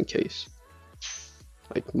 just in case.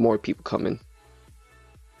 Like more people come in.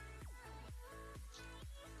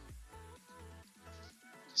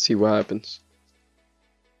 See what happens.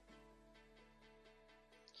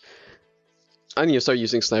 I need to start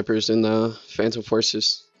using snipers in Phantom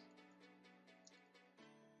Forces.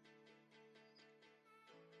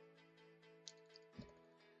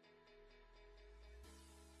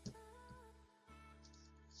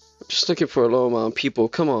 I'm just looking for a low amount of people.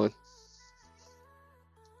 Come on.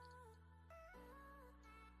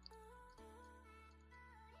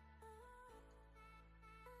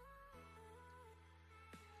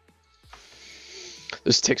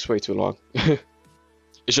 This takes way too long.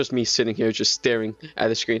 It's just me sitting here just staring at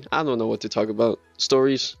the screen. I don't know what to talk about.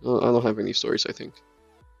 Stories? I don't have any stories, I think.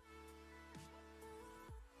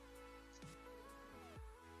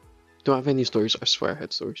 Do I have any stories? I swear I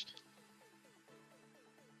had stories.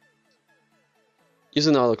 Use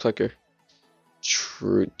an auto clicker.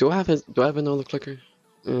 True. Do I have an auto clicker?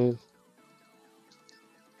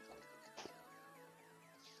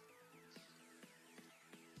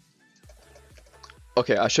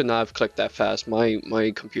 Okay, I should not have clicked that fast.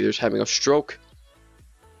 My computer's having a stroke.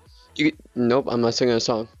 Nope, I'm not singing a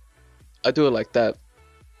song. I do it like that.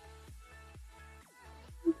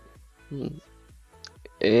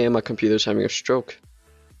 And my computer's having a stroke.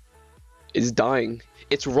 It's dying.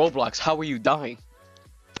 It's Roblox. How are you dying?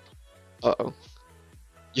 Uh-oh.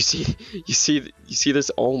 You see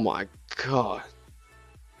this? Oh my god.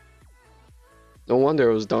 No wonder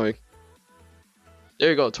it was dying. There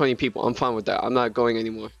you go, 20 people. I'm fine with that. I'm not going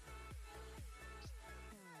anymore.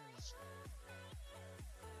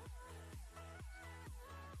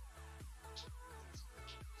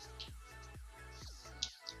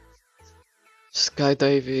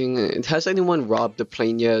 Skydiving. Has anyone robbed the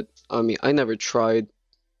plane yet? I mean, I never tried.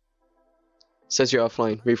 Says you're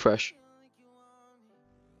offline. Refresh.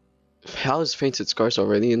 How is Fainted Scars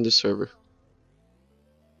already in the server?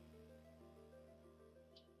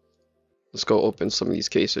 Let's go open some of these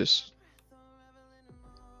cases.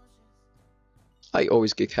 I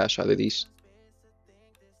always get cash out of these.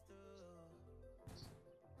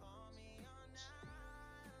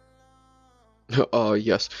 Oh,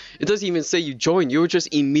 yes. It doesn't even say you joined. You were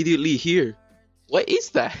just immediately here. What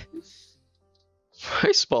is that?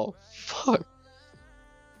 Price ball. Fuck.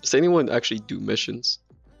 Does anyone actually do missions?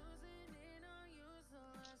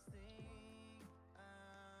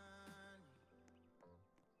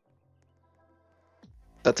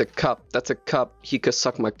 That's a cup. That's a cup. He could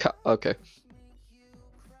suck my cup. Okay.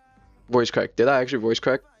 Voice crack. Did I actually voice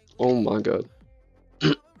crack? Oh my god.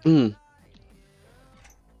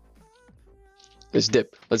 Let's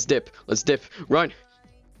dip. Let's dip. Let's dip. Run.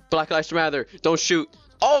 Black Lives Matter. Don't shoot.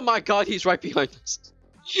 Oh my god, he's right behind us.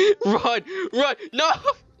 Run. Run. No.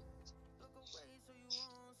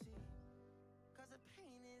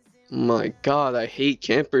 My god, I hate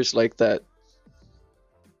campers like that.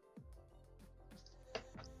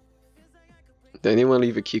 Did anyone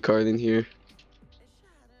leave a key card in here?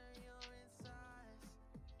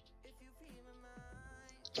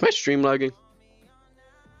 Is my stream lagging?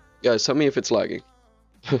 Guys, tell me if it's lagging.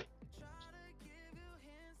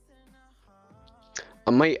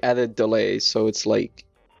 I might add a delay so it's like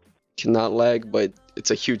cannot lag, but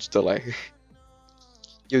it's a huge delay.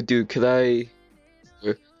 Yo, dude, could I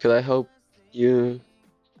help you?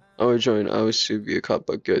 I would join. I would should be a cop,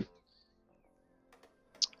 but good.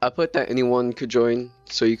 I put that anyone could join,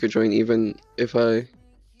 so you could join even if I.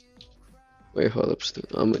 Wait, hold up.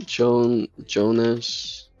 I'm a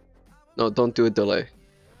Jonas. No, don't do a delay.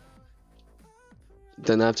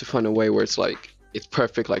 Then I have to find a way where it's like it's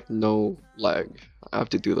perfect, like no lag. I have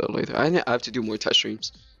to do that later. I have to do more test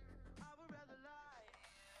streams.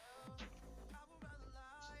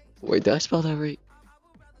 Wait, did I spell that right?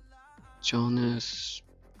 Jonas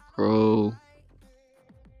Pro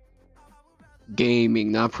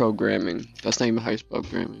Gaming, not programming. That's not even how you spell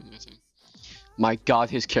programming, I think. My god,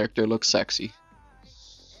 his character looks sexy.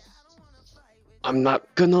 I'm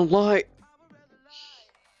not gonna lie.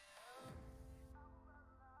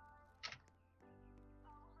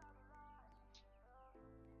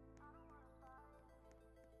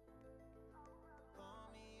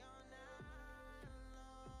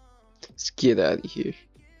 Let's get out of here.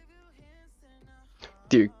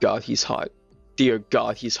 Dear god, he's hot. Dear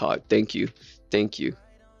god, he's hot. Thank you. Thank you.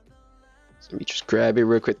 Let me just grab it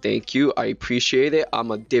real quick. Thank you. I appreciate it.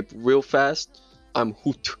 I'ma dip real fast. I'm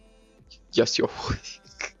hoot. Yes, you're hoot.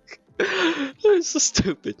 That's so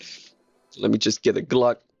stupid. Let me just get a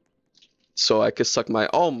Glock so I could suck my.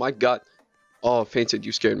 Oh my god. Oh, fainted.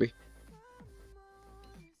 You scared me.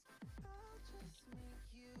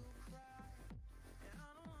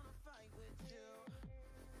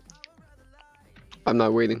 I'm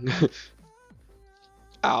not waiting.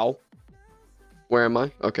 Ow. Where am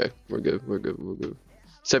I? Okay, we're good. We're good. We're good.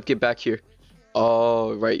 Except get back here.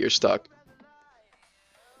 Oh, right, you're stuck.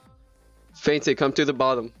 Fainted, come to the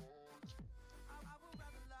bottom.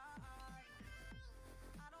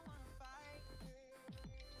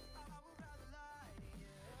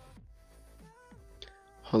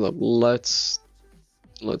 Hold up.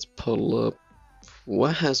 Let's pull up.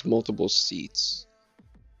 What has multiple seats?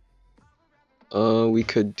 We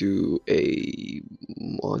could do a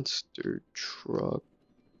monster truck.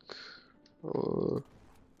 Or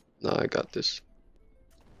nah, I got this.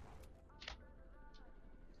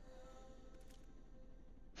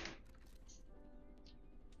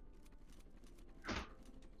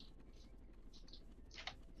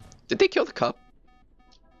 Did they kill the cop?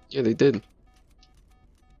 Yeah, they did.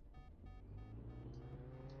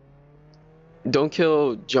 Don't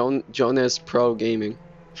kill Jonas Pro Gaming.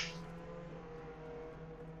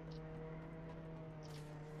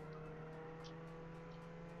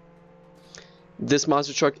 This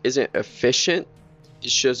monster truck isn't efficient.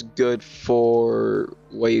 It's just good for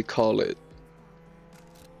what you call it,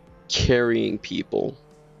 carrying people.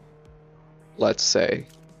 Let's say.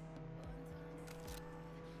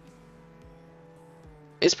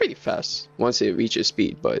 It's pretty fast once it reaches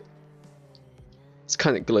speed, but it's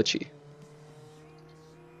kind of glitchy.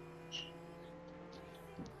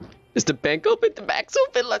 Is the bank open? The bank's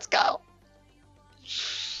open. Let's go.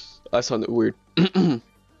 That sounded weird.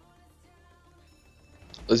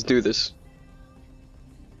 Let's do this.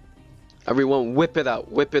 Everyone, whip it out.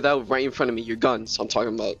 Whip it out right in front of me. Your guns. I'm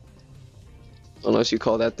talking about. Unless you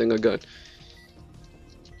call that thing a gun.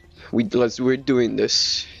 We're doing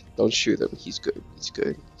this. Don't shoot him. He's good. He's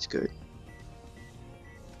good. He's good.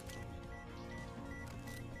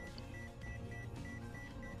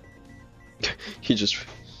 He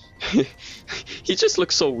just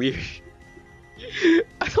looks so weird.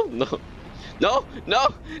 I don't know. No.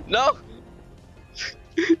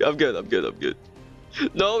 I'm good.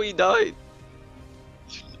 No, he died.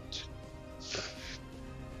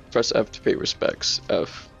 Press F to pay respects.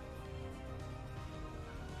 F.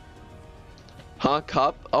 Huh,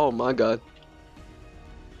 cop? Oh my god.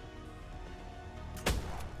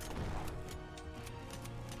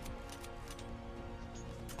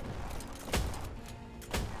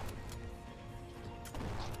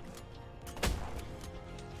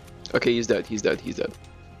 Okay, he's dead, he's dead, he's dead.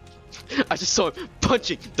 I just saw him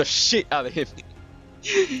punching the shit out of him.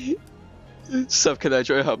 Sub, can I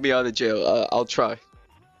try to help me out of jail? I'll try.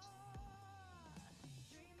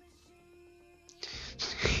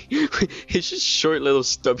 He's just short, little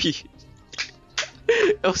stubby.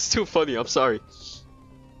 That was too funny, I'm sorry.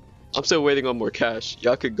 I'm still waiting on more cash.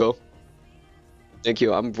 Y'all could go. Thank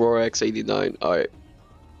you, I'm RoarX89. Alright.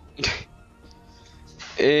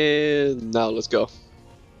 And now let's go.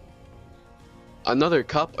 Another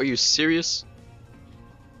cop? Are you serious?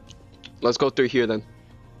 Let's go through here then.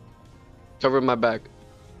 Cover my back.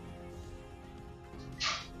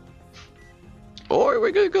 Or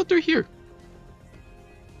we're gonna go through here.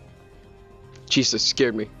 Jesus,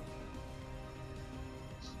 scared me.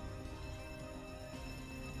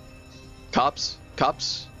 Cops?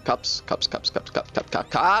 Cops? Cops? Cops? Cops? Cops? Cops? Cops?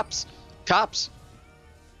 Cops? Cops?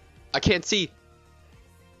 I can't see.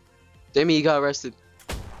 Damn it, he got arrested.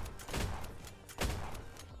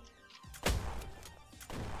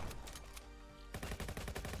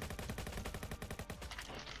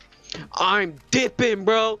 I'm dipping,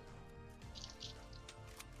 bro.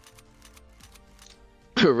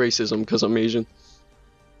 Racism because I'm Asian.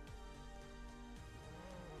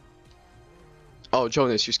 Oh,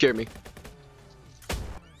 Jonas, you scared me.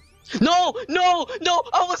 No, no, no!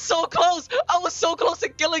 I was so close! I was so close to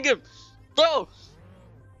killing him! Bro!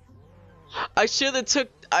 I should have took...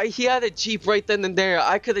 he had a Jeep right then and there.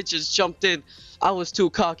 I could have just jumped in. I was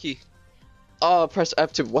too cocky. Oh, press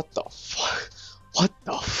F to... What the fuck? What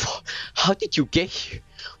the fuck? How did you get here?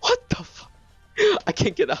 What the fuck? I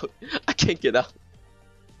can't get out. I can't get out.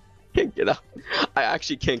 Can't get out. I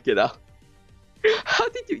actually can't get out. How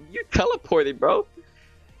did you teleported, bro?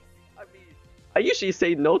 I mean, I usually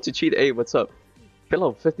say no to cheat. Hey, what's up?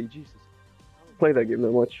 Below 50, Jesus. I don't play that game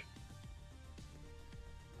that much.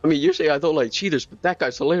 I mean, usually I don't like cheaters, but that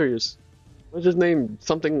guy's hilarious. What's his name?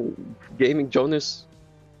 Something Gaming Jonas?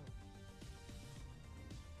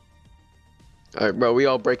 Alright, bro, we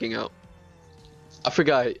all breaking out. I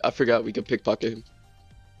forgot we could pickpocket him.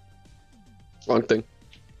 Wrong thing.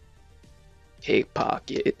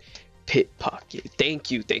 Pickpocket. Pickpocket.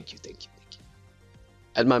 Thank you, thank you, thank you, thank you.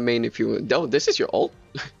 Add my main if you want. Oh, this is your ult?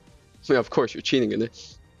 Yeah, of course, you're cheating in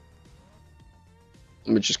it.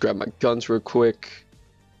 Let me just grab my guns real quick.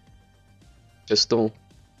 Pistol.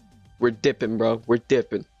 We're dipping, bro. We're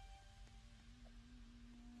dipping.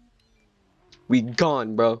 We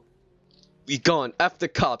gone, bro. We gone. F the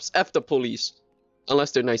cops. F the police.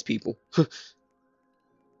 Unless they're nice people.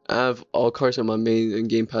 I have all cars on my main and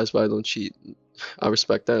game pass, but I don't cheat. I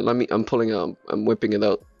respect that. I'm pulling out. I'm whipping it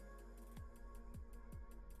out.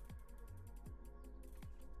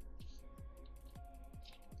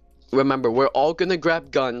 Remember, we're all gonna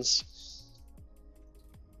grab guns.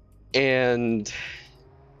 And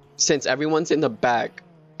since everyone's in the back,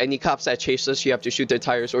 any cops that chase us, you have to shoot their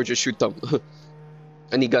tires or just shoot them.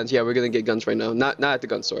 Any guns? Yeah, we're gonna get guns right now. Not at the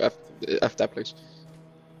gun store. F that place.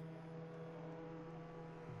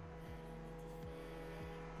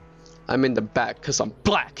 I'm in the back because I'm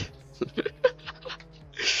black.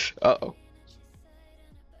 Uh-oh.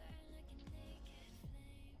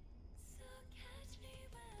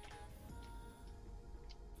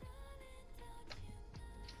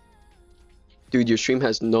 Dude, your stream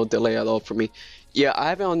has no delay at all for me. Yeah, I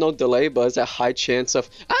have it on no delay, but it's a high chance of...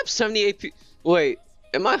 I have 78 Wait,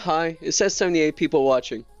 am I high? It says 78 people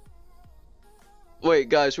watching. Wait,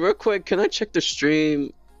 guys, real quick, can I check the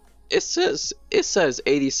stream? It says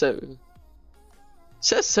 87. It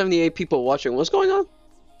says 78 people watching. What's going on?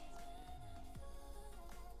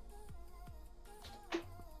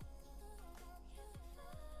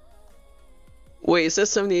 Wait, it says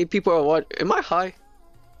 78 people are watching. Am I high?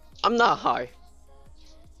 I'm not high.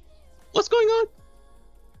 What's going on?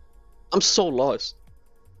 I'm so lost.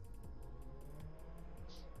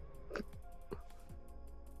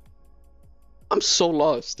 I'm so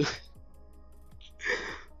lost.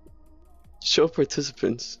 Show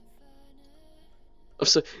participants.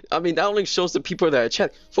 I mean, that only shows the people that are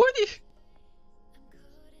chatting. 40?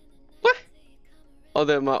 What? Oh,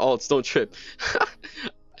 they're my alts. Don't trip.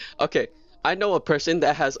 Okay, I know a person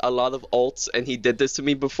that has a lot of alts, and he did this to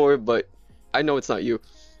me before, but I know it's not you.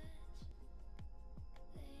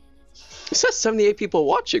 It says 78 people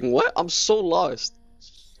watching. What? I'm so lost.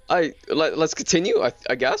 Let's continue.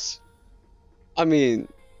 I guess. I mean,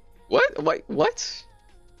 what? Wait, what?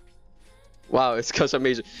 Wow, it's cause I'm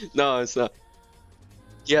Asian. No, it's not.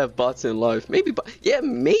 Yeah, bots in life. Maybe, yeah,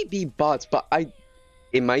 maybe bots, but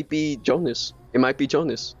it might be Jonas. It might be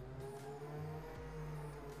Jonas.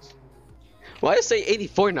 Why I say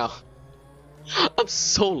 84 now? I'm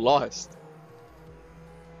so lost.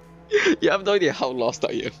 You have no idea how lost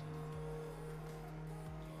I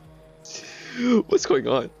am. What's going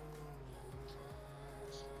on?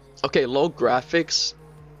 Okay, low graphics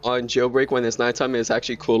on Jailbreak when it's nighttime is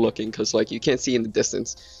actually cool looking because like you can't see in the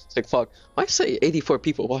distance. It's like fuck. Why say 84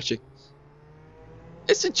 people watching?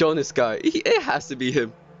 It's a Jonas guy. It has to be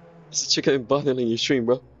him. It's a chicken bottling your stream,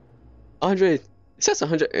 bro. 100. It says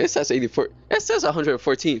 100. It says 84. It says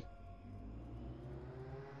 114.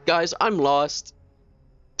 Guys, I'm lost.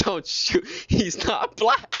 Don't shoot. He's not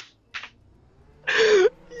black.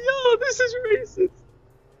 Yo, this is racist.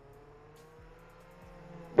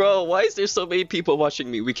 Bro, why is there so many people watching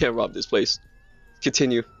me? We can't rob this place.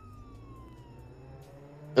 Continue.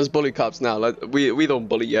 Let's bully cops now. We don't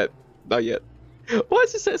bully yet. Not yet. Why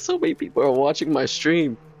does it say so many people are watching my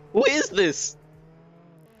stream? Who is this?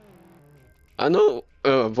 I know.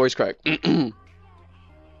 Voice crack.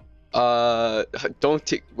 Don't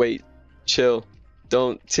take. Wait. Chill.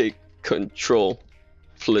 Don't take control.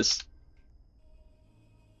 Please.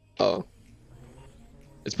 Oh.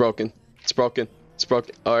 It's broken. It's broken. It's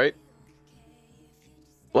broken. Alright.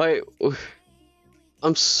 Why?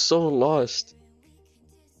 I'm so lost.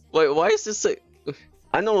 Wait, why is this like...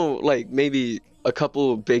 I know, like, maybe a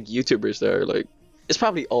couple big YouTubers there, like... It's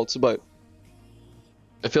probably alts, but...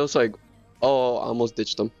 It feels like... Oh, I almost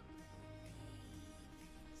ditched them.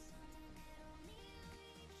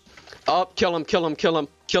 Oh, kill him, kill him, kill him,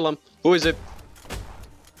 kill him. Who is it?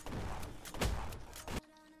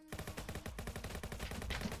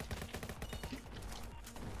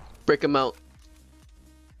 Break him out.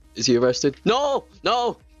 Is he arrested? No!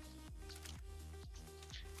 No!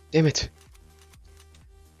 Damn it.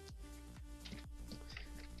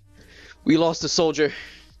 We lost a soldier.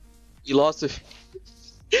 We lost a...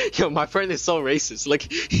 Yo, my friend is so racist. Like,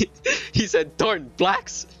 he said, darn,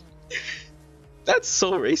 blacks. That's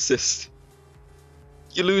so racist.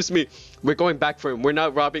 You lose me. We're going back for him. We're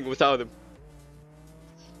not robbing without him.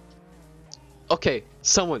 Okay,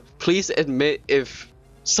 someone, please admit if...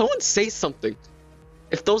 Someone say something.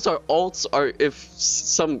 If those are alts or if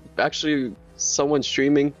someone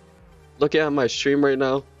streaming, looking at my stream right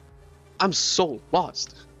now, I'm so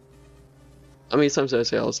lost. How many times did I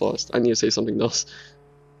say I was lost? I need to say something else.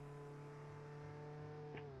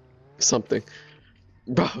 Something.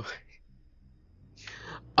 Bro.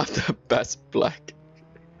 I'm the best black.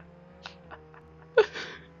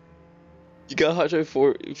 You got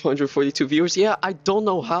 142 viewers? Yeah, I don't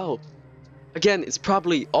know how. Again, it's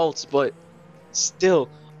probably alts, but still,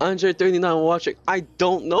 139 watching. I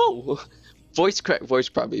don't know. Voice crack.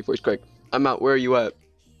 I'm out. Where are you at?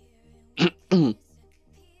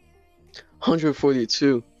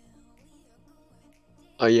 142.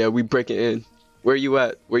 Oh yeah, we breaking in. Where you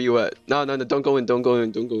at? Where you at? No, don't go in.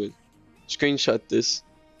 Screenshot this.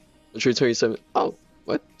 127. Oh,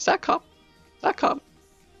 what? Is that cop?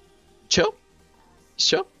 Chill.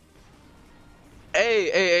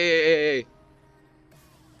 Hey.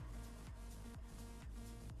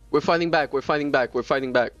 We're fighting back.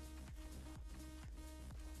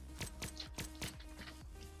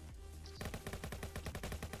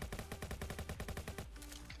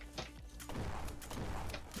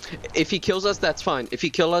 If he kills us, that's fine.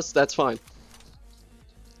 That's fine.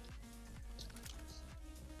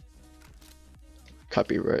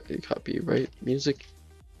 Copyright music.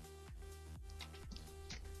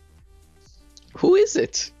 Who is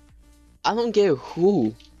it? I don't get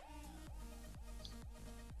who.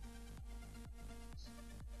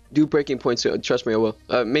 Do breaking point soon. Trust me, I will.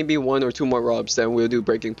 Maybe 1 or 2 more robs, then we'll do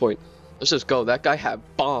breaking point. Let's just go. That guy had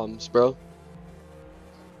bombs, bro.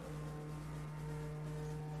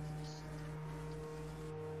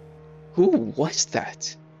 Who was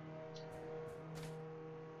that?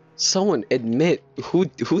 Someone admit who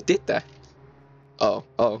did that? Oh.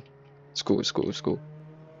 School.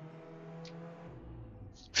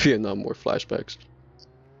 Vietnam War flashbacks.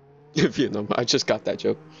 Vietnam. I just got that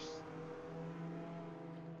joke.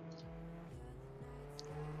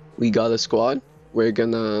 We got a squad. We're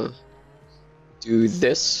gonna do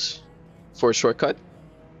this for a shortcut.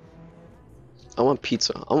 I want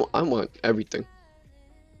pizza. I want everything.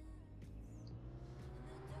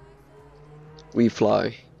 We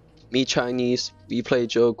fly. Me Chinese. We play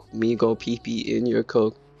joke. Me go pee pee in your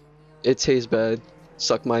coke. It tastes bad.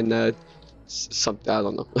 Suck my nut. Something, I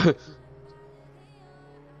don't know.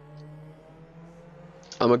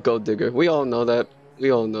 I'm a gold digger. We all know that.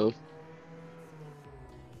 We all know.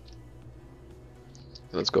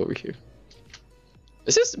 Let's go over here.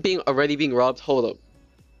 Is this already being robbed? Hold up.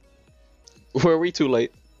 Were we too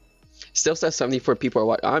late? Still says 74 people are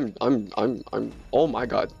watching. I'm. Oh my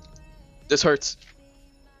god. This hurts.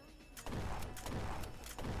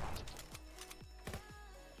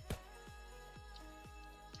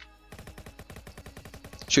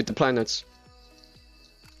 Shoot the planets.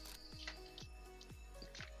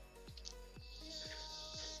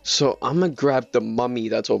 So I'm gonna grab the mummy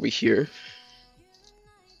that's over here.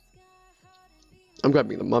 I'm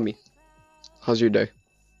grabbing the mummy. How's your day?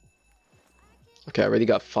 Okay, I already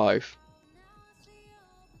got 5.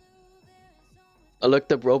 I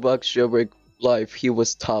looked up Roblox Jailbreak live. He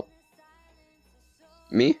was top.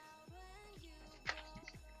 Me?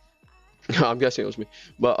 I'm guessing it was me.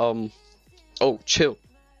 But oh, chill.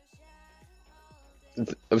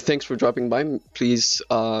 Thanks for dropping by. Please.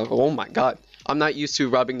 Oh my god. I'm not used to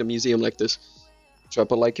robbing the museum like this.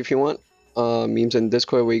 Drop a like if you want. Memes in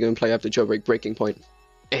Discord where you're gonna play after Jailbreak breaking point.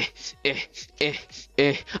 I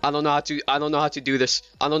don't know how to do this.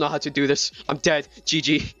 I don't know how to do this. I'm dead.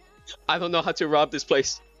 GG. I don't know how to rob this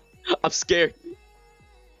place. I'm scared.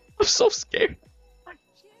 I'm so scared.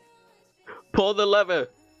 Pull the lever.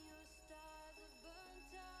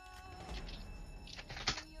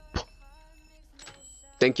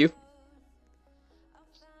 Thank you.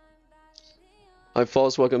 Hi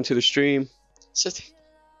Falls, welcome to the stream. Does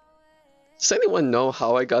anyone know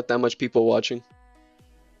how I got that much people watching?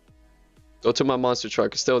 Go to my monster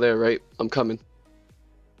truck. It's still there, right? I'm coming.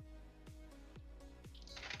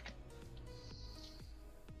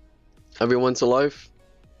 Everyone's alive?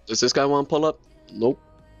 Does this guy want to pull up? Nope.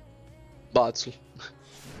 Bots.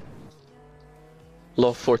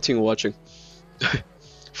 Love 14 watching.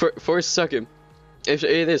 for a second, if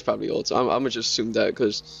it is probably old, so I'm gonna just assume that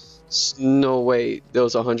because no way there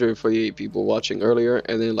was 148 people watching earlier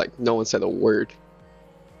and then like no one said a word.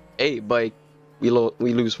 Hey, bike, we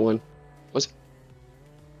lose one. What's it?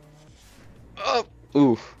 Oh,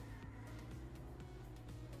 ooh.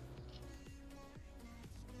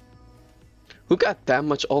 Who got that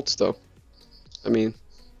much ults though? I mean,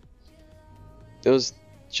 it was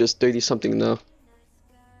just 30 something now.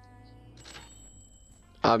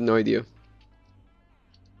 I have no idea.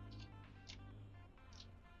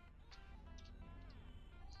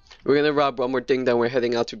 We're gonna rob one more thing, then we're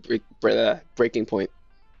heading out to breaking point.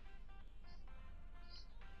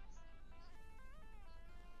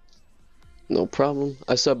 No problem.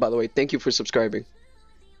 I sub, by the way. Thank you for subscribing.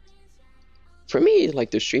 For me,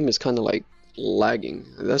 like the stream is kind of like lagging.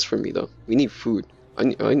 That's for me though. We need food.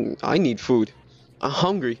 I need food. I'm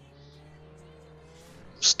hungry.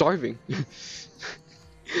 I'm starving.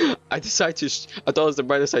 I thought it was the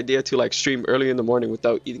brightest idea to like stream early in the morning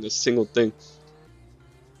without eating a single thing.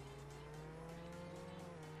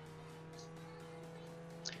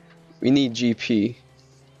 We need GP.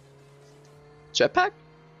 Jetpack?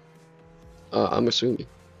 I'm assuming.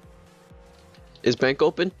 Is bank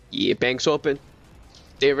open? Yeah, bank's open.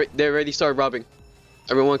 They already started robbing.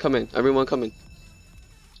 Everyone come in. Everyone come in.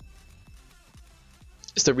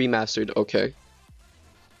 It's the remastered. Okay.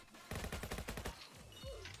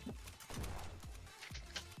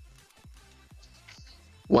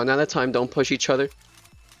 One at a time. Don't push each other.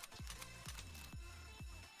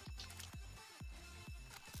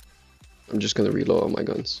 I'm just gonna reload all my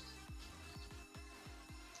guns.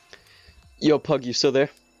 Yo, Pug, you still there?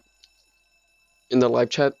 In the live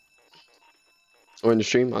chat? Or in the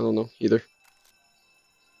stream? I don't know, either.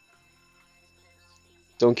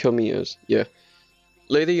 Don't kill me, as yeah.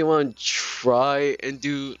 Later, you wanna try and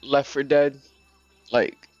do Left 4 Dead?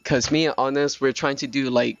 Like, cause me and Honest, we're trying to do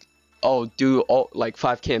like, do all like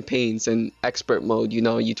 5 campaigns in expert mode, you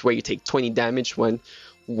know, where you take 20 damage when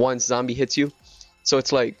one zombie hits you. So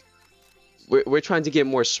it's like, we're trying to get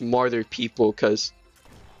more smarter people, cause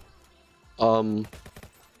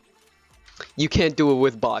you can't do it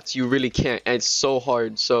with bots. You really can't, and it's so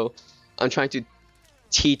hard. So I'm trying to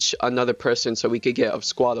teach another person so we could get a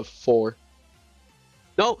squad of 4.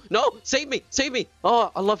 No, save me, save me.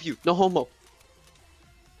 Oh, I love you. No homo.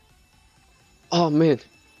 Oh man,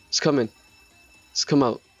 it's coming. It's come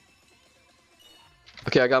out.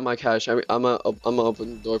 Okay, I got my cash. I'm gonna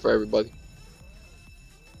open the door for everybody.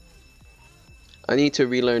 I need to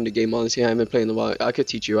relearn the game, honestly. I haven't played in a while. I could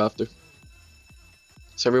teach you after.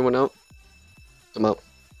 Is everyone out? I'm out.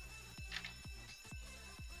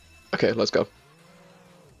 Okay, let's go.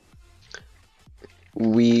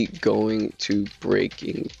 We going to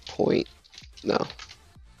breaking point now.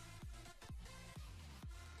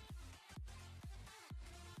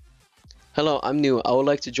 Hello, I'm new. I would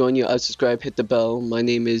like to join you. Subscribe, hit the bell. My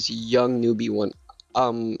name is Young Newbie One.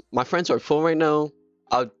 My friends are full right now.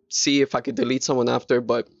 I'll see if I could delete someone after,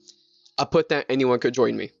 but I put that anyone could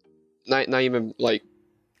join me. Not even like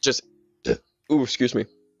just ooh, excuse me.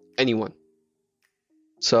 Anyone.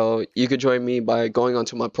 So you could join me by going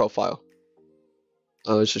onto my profile.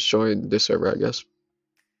 Let's just join this server, I guess.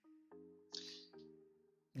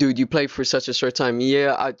 Dude, you play for such a short time.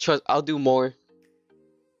 Yeah, I'll do more.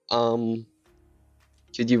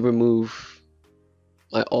 Could you remove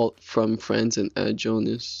my alt from friends and add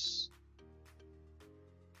Jonas?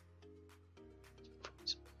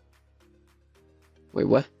 Wait,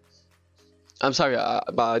 what? I'm sorry,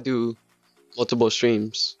 but I do multiple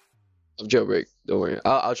streams of Jailbreak. Don't worry,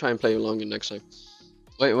 I'll try and play longer next time.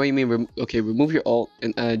 Wait, what do you mean? Okay, remove your alt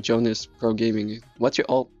and add Jonas Pro Gaming. What's your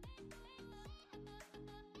alt?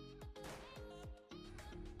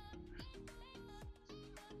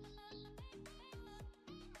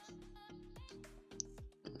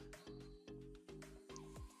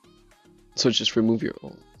 So just remove your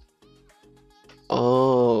alt.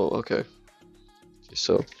 Oh, okay.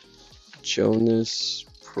 So Jonas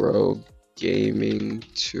Pro Gaming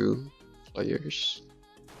 2 players.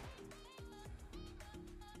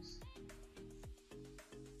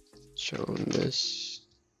 Jonas.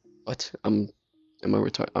 What? Am I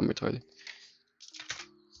retarded? I'm retarded.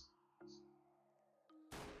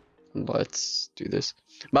 Let's do this.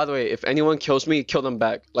 By the way, if anyone kills me, kill them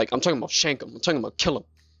back. Like, I'm talking about shank them. I'm talking about kill them.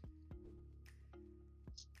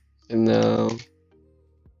 And now,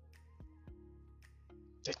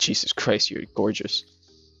 Jesus Christ, you're gorgeous.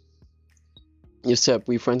 Yep,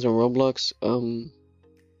 we friends on Roblox.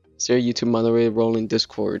 Is there a YouTube moderator role in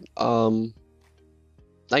Discord? Not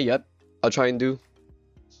yet. I'll try and do.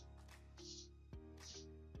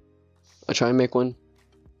 I'll try and make one.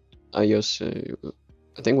 Yes,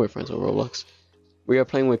 I think we're friends on Roblox. We are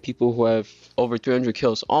playing with people who have over 300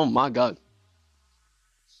 kills. Oh my god.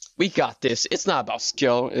 We got this. It's not about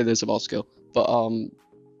skill. It is about skill. But,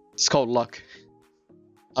 it's called luck.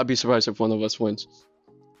 I'd be surprised if one of us wins.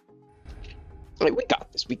 Like, we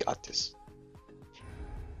got this. We got this.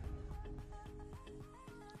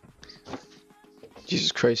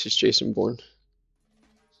 Jesus Christ, it's Jason Bourne.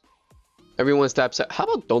 Everyone stabs. How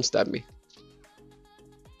about don't stab me?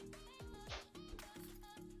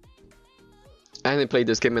 I haven't played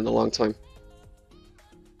this game in a long time.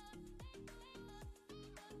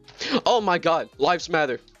 Oh my god, lives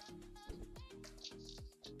matter.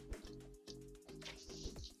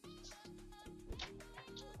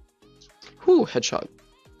 Whew, headshot.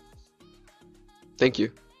 Thank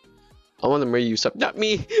you. I want to marry you, stop. Not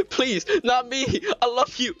me, please, not me. I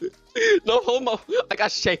love you. No homo. I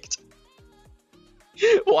got shanked.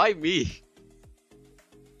 Why me?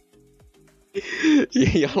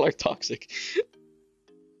 Y'all are toxic.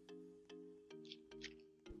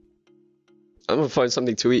 I'm gonna find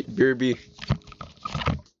something to eat. BRB.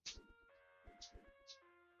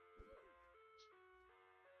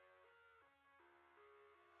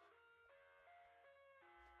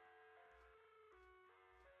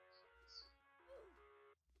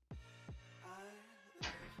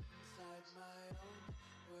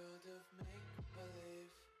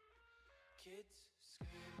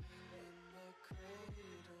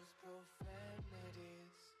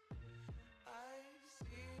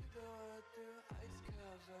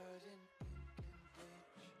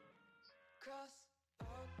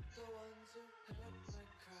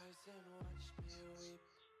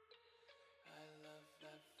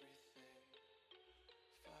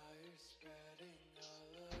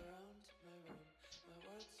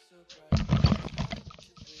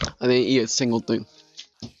 I didn't eat a single thing.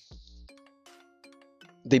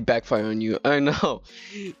 They backfire on you. I know.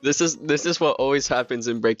 This is what always happens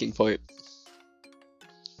in Breaking Point.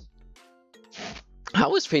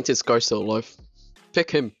 How is Fainted Scar still alive?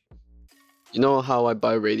 Pick him. You know how I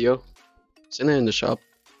buy radio? Isn't it in the shop?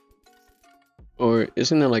 Or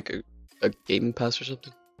isn't there like a gaming pass or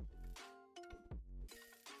something?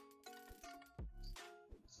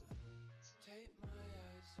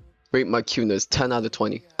 Rate my cuteness 10 out of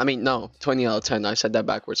 20. I mean, no, 20 out of 10. I said that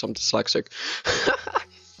backwards. I'm dyslexic.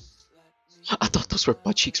 I thought those were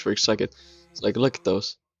butt cheeks for a second. It's like, look at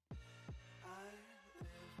those.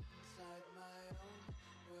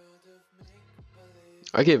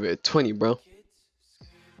 I gave it a 20, bro.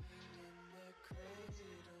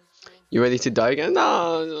 You ready to die again?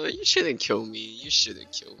 No, you shouldn't kill me. You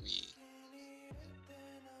shouldn't kill me.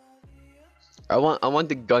 I want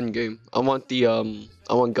the gun game. I want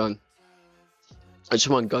gun. I just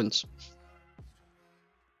want guns.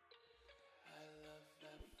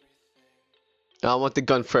 I want the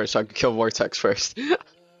gun first so I can kill Vortex first.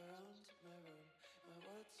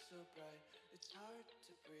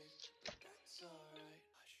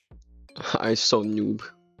 I so noob.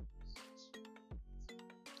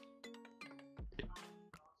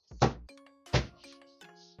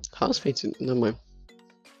 How's fainting? Never mind.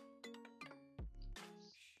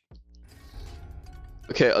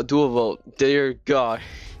 Okay, I'll do a vote. Dear God.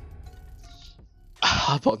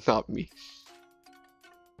 How about not me?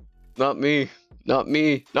 Not me. Not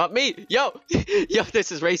me. Not me. Yo! Yo,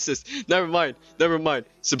 this is racist. Never mind. Never mind.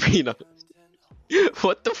 Sabrina.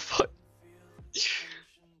 What the fuck?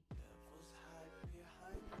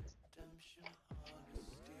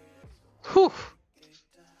 Whew.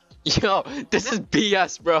 Yo, this is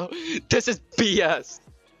BS, bro. This is BS.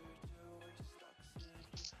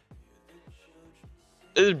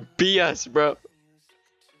 This is BS, bro.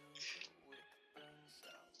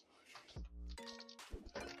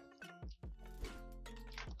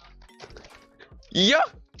 Yo!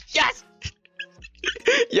 Yes!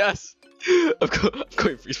 Yes! I'm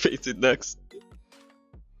going free fainted next.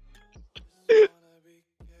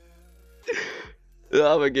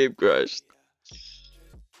 Oh, my game crashed.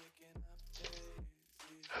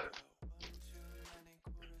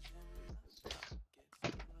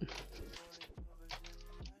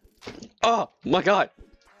 Oh my god.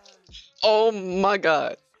 Oh my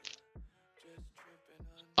god.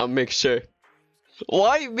 I'll make sure.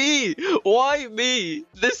 Why me? Why me?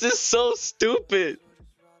 This is so stupid.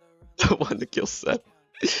 I want to kill Seth.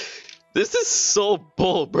 This is so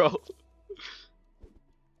bull, bro.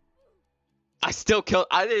 I still killed.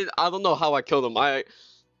 I don't know how I killed him. That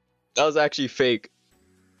was actually fake.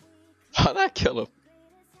 How did I kill him?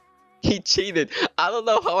 He cheated. I don't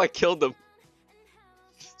know how I killed him.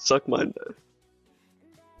 Suck my nut.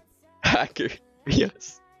 Hacker.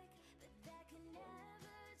 Yes.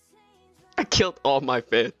 I killed all my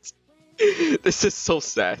fans. This is so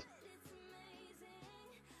sad.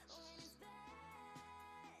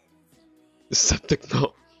 Septic,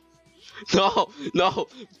 no. No, no.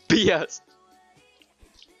 BS.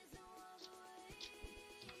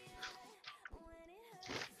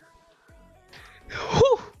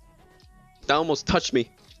 Whew. That almost touched me.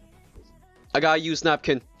 I gotta use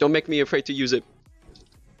napkin. Don't make me afraid to use it.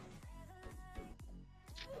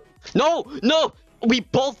 No! No! We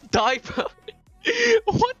both died, bro.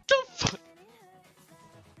 What the fuck?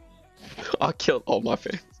 I killed all my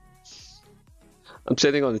fans. I'm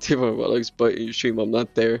sitting on the table on Roblox, but in your stream I'm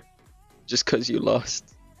not there. Just cause you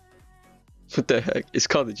lost. What the heck? It's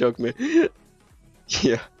called a joke, man.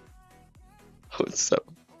 Yeah. What's up?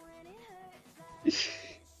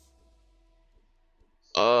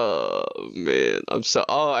 Oh man, I'm so.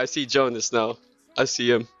 Oh, I see Jonas now. I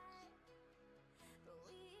see him.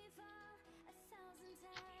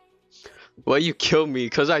 Why you kill me?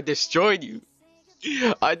 Cause I destroyed you.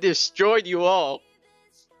 I destroyed you all.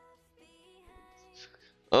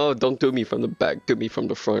 Oh, don't do me from the back. Do me from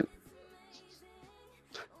the front.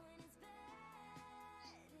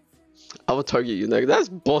 I will target you next. That's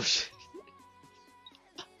bullshit.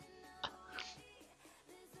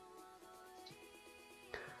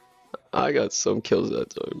 I got some kills that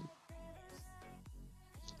time.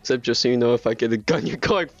 Except just so you know, if I get a gun, you're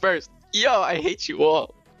going first. Yo, I hate you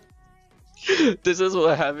all. This is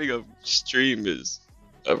what having a stream is.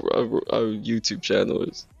 A YouTube channel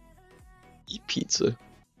is. Eat pizza.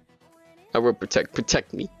 I will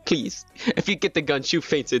protect me, please. If you get the gun, shoot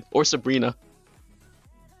Fainted or Sabrina.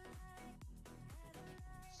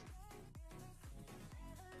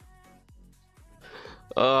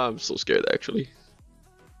 I'm so scared actually.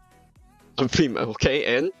 I'm female,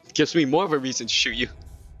 okay, and gives me more of a reason to shoot you.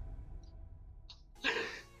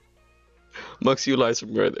 Mux, you lies for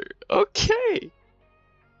murder. Okay. You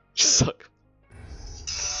suck.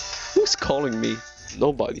 Who's calling me?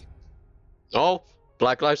 Nobody. Oh,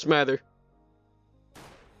 Black Lives Matter.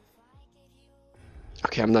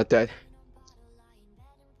 Okay, I'm not dead.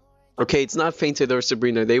 Okay, it's not Fainted or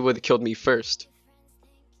Sabrina. They would have killed me first.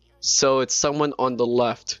 So it's someone on the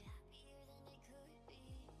left.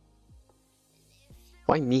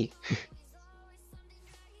 Why me?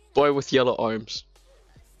 Boy with yellow arms.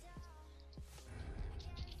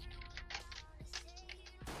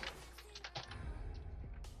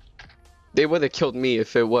 They would have killed me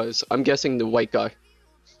if it was. I'm guessing the white guy.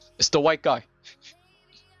 It's the white guy.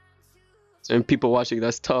 And people watching,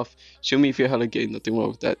 that's tough. Shoot me if you're hella gay. Nothing wrong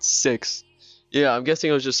with that. 6. Yeah, I'm guessing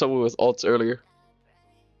it was just someone with alts earlier.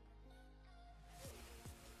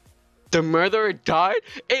 The murderer died?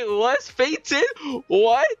 It was Fainted?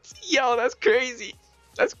 What? Yo, that's crazy.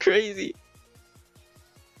 That's crazy.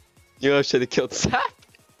 Yo, I should have killed Zap.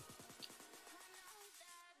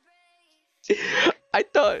 I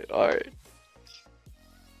thought, alright.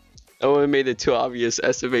 I would have made it too obvious.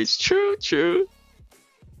 SMH. True, true.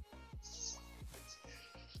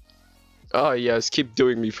 Oh, yes. Keep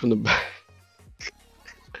doing me from the back.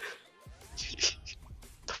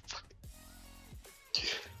 The fuck?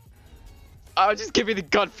 Oh, just give me the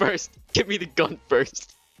gun first. Give me the gun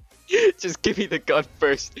first. Just give me the gun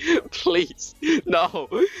first. Please. No,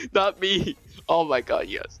 not me. Oh my god,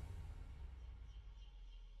 yes.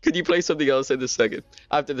 Could you play something else in a second?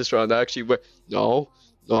 After this round, I actually went. No,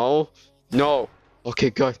 no, no. Okay,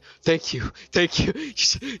 good. Thank you. Thank you.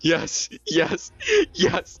 Yes, yes,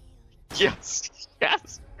 yes, yes,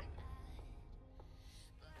 yes.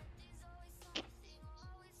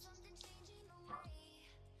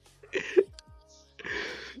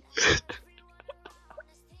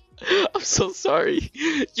 I'm so sorry.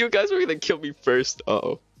 You guys were gonna kill me first. Uh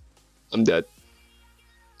oh. I'm dead.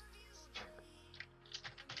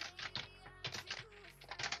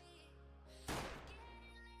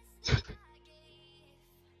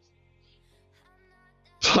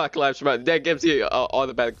 Black Lives Matter. That gives you an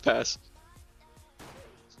automatic pass.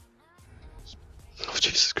 Oh,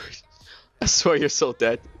 Jesus Christ. I swear you're so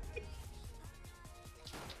dead.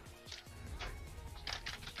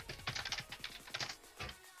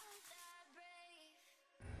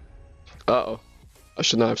 Uh-oh. I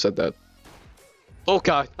should not have said that. Oh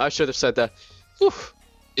god, I should have said that. Whew.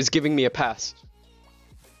 It's giving me a pass.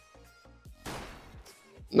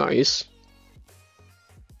 Nice.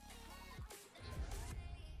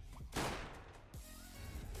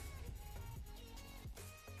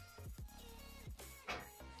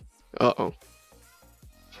 Uh-oh.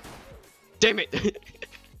 Damn it!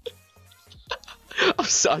 I'm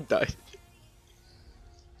so died.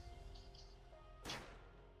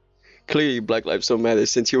 Clearly, Black Lives don't matter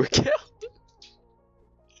since you were killed.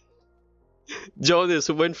 Jonas,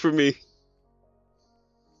 win for me.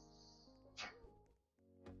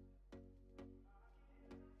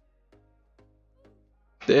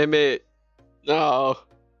 Damn it. No.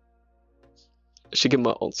 I should get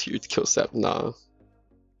my ult here to kill Sap. Nah.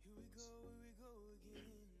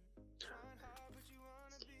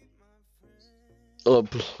 Oh,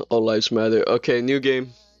 all lives matter. Okay, new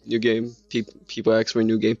game. New game. People ask for a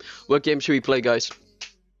new game. What game should we play, guys?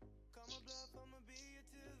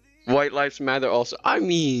 White lives matter also. I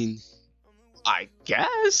mean, I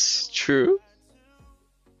guess. True.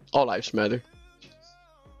 All lives matter.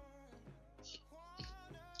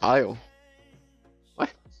 Isle.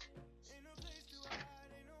 What?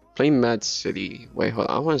 Play Mad City. Wait, hold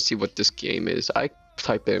on. I want to see what this game is. I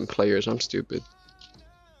type in players. I'm stupid.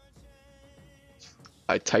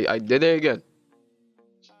 I did it again.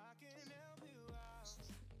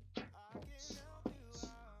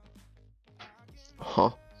 Huh?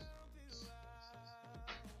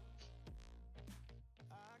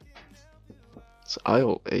 It's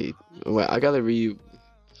IO 8. Wait, I gotta read.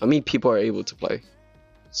 How many people are able to play?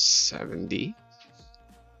 70?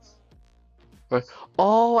 Right.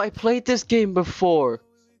 Oh, I played this game before.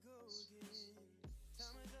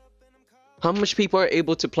 How much people are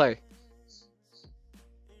able to play?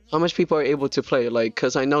 How much people are able to play? Like,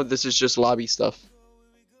 cause I know this is just lobby stuff.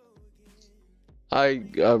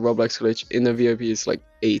 Roblox glitch in the VIP is like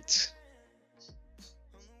 8.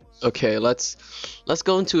 Okay, let's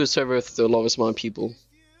go into a server with the lowest amount of people.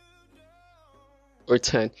 Or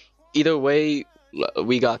 10. Either way,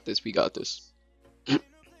 we got this. We got this.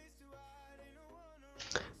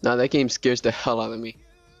 Now that game scares the hell out of me.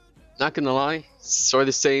 Not gonna lie, sort of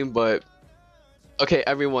the same, but okay,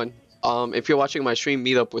 everyone. If you're watching my stream,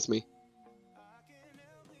 meet up with me.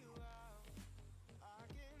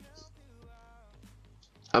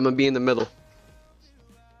 I'm gonna be in the middle.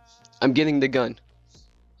 I'm getting the gun.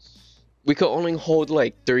 We could only hold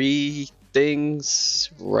like 3 things,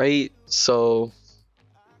 right? So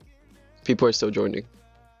people are still joining.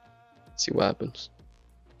 Let's see what happens.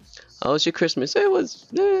 How was your Christmas? It was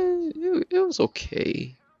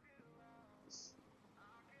okay.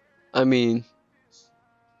 I mean,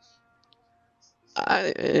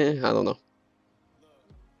 I don't know.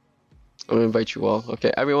 I'm gonna invite you all.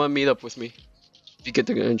 Okay, everyone meet up with me. If you get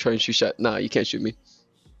the gun and try and shoot shot. Nah, you can't shoot me.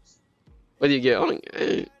 What do you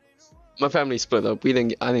get? My family split up. I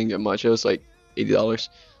didn't get much. It was like $80,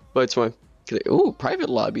 but it's fine. Ooh, private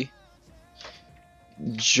lobby.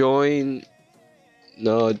 Join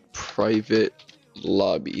not private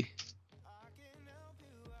lobby.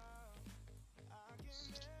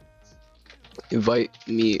 Invite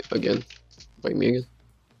me again. Invite me again.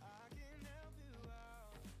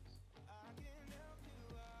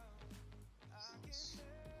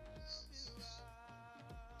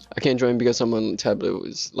 I can't join because I'm on tablet. It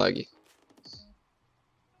was laggy.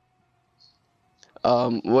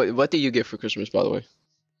 What did you get for Christmas, by the way?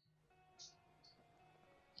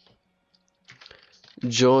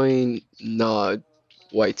 Join Nod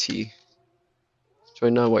YT.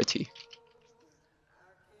 Join Nod YT.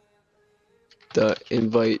 The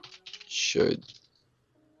invite should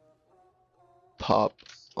pop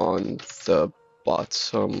on the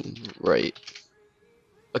bottom right.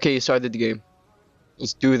 Okay, you started the game.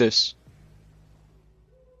 Let's do this.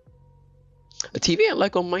 A TV and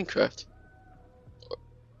Lego Minecraft.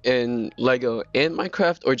 And Lego and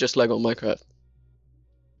Minecraft, or just Lego Minecraft?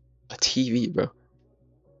 A TV, bro.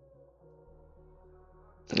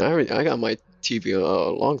 I got my TV a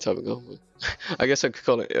long time ago. I guess I could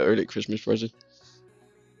call it an early Christmas present.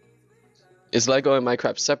 Is Lego and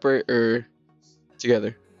Minecraft separate or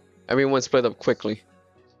together? Everyone split up quickly.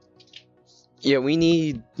 Yeah, we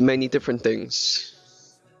need many different things.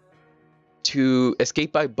 To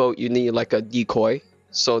escape by boat, you need like a decoy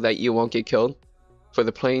so that you won't get killed. For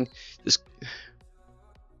the plane, this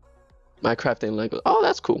Minecraft and Lego. Oh,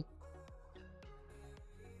 that's cool.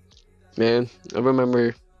 Man, I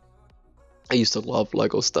remember I used to love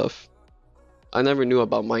Lego stuff. I never knew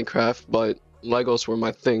about Minecraft, but Legos were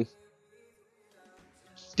my thing.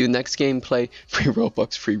 Dude, next gameplay, free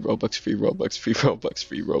Robux, free Robux, free Robux, free Robux,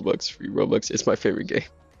 free Robux, free Robux. It's my favorite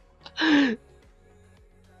game.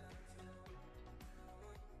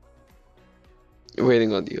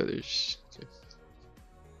 Waiting on the others. Okay.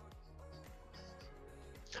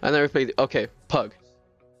 I never played. Okay, Pug.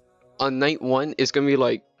 On night 1, it's gonna be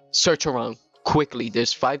like search around quickly.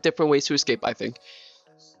 There's 5 different ways to escape, I think,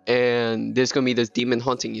 and there's gonna be this demon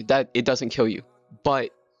haunting you. That it doesn't kill you,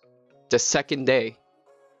 but the second day,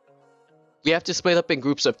 we have to split up in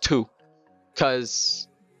groups of 2, cause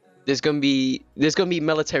there's gonna be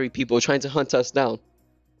military people trying to hunt us down.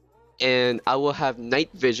 And I will have night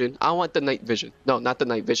vision. I want the night vision. No, not the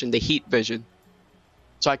night vision, the heat vision.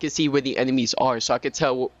 So I can see where the enemies are. So I can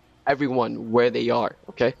tell everyone where they are,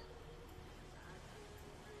 okay?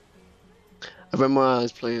 I remember when I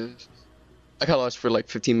was playing. I got lost for like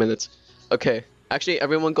 15 minutes. Okay. Actually,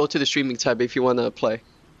 everyone go to the streaming tab if you want to play.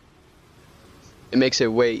 It makes it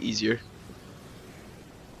way easier.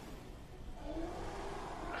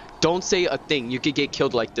 Don't say a thing. You could get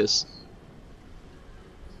killed like this.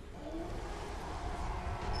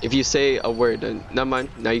 If you say a word, then never mind.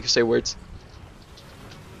 Now you can say words.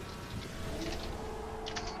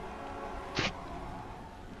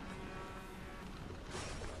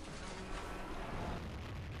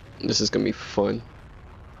 This is gonna be fun.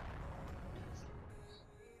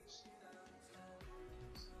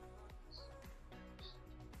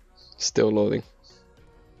 Still loading.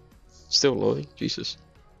 Still loading. Jesus.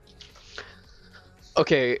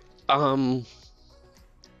 Okay.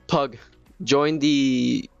 Pug, join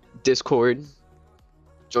the Discord.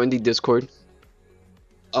 Join the Discord.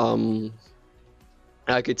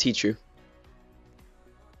 I could teach you.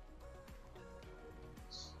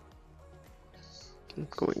 I'm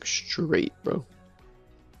going straight, bro.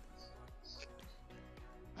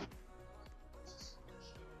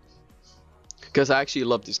 Because I actually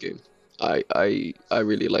love this game. I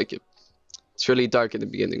really like it. It's really dark in the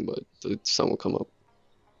beginning, but the sun will come up.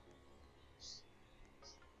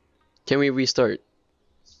 Can we restart?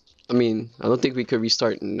 I mean, I don't think we could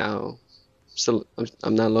restart now. Still,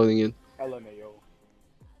 I'm not loading in. LMAO.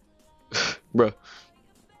 Bruh.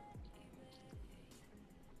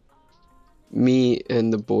 Me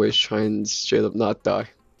and the boys trying to straight up not die.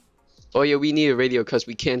 Oh yeah, we need a radio because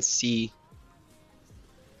we can't see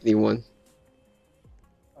anyone.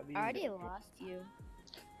 I already lost you.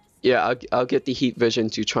 Yeah, I'll get the heat vision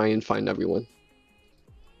to try and find everyone.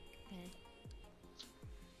 Okay.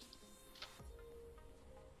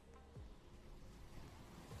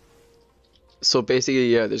 So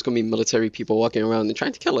basically, yeah, there's gonna be military people walking around and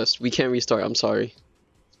trying to kill us. We can't restart, I'm sorry.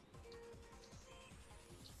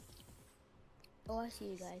 Oh, I see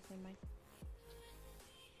you guys. Never mind.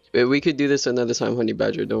 We could do this another time, Honey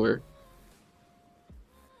Badger, don't worry.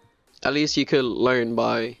 At least you could learn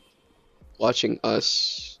by watching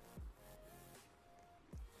us.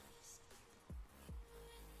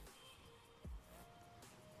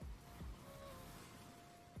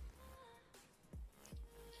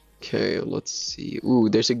 Okay, let's see. Ooh,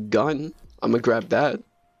 there's a gun. I'm gonna grab that.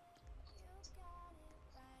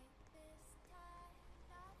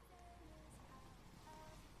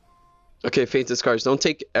 Okay, Fainted Scars, don't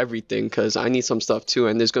take everything because I need some stuff too,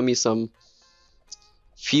 and there's gonna be some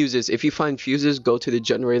fuses. If you find fuses, go to the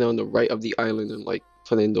generator on the right of the island and like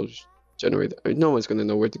put in those generators. No one's gonna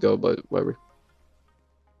know where to go, but whatever.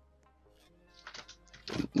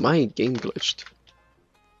 My game glitched.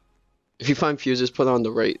 If you find fuses, put on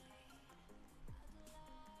the right.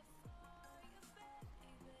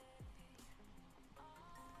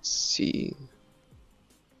 see.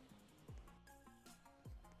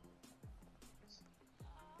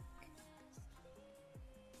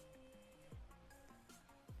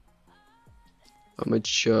 I'm gonna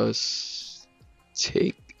just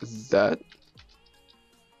take that.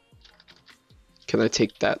 Can I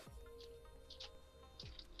take that?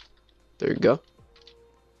 There you go.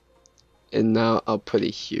 And now I'll put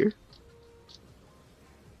it here.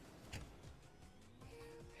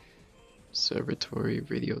 Observatory,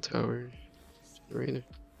 radio tower, generator.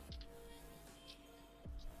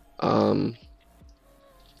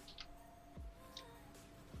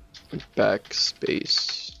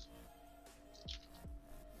 Backspace.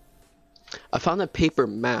 I found a paper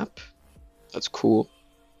map. That's cool.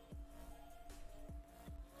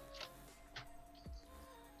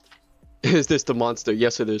 Is this the monster?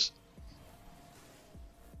 Yes, it is.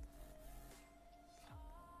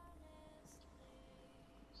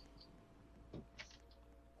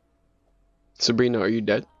 Sabrina, are you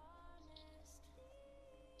dead?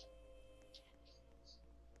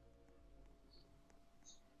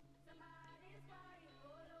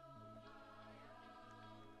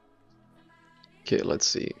 Okay, let's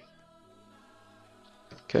see.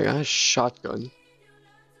 Okay, I got a shotgun.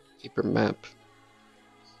 Paper map.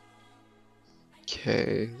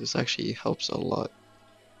 Okay, this actually helps a lot.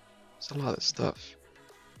 It's a lot of stuff.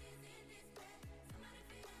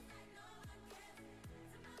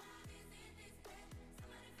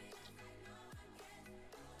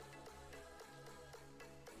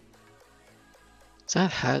 Is that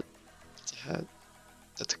a hat? That's a hat.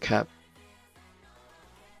 That's a cap.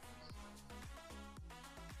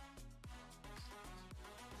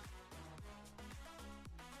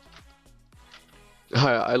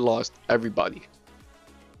 I lost everybody.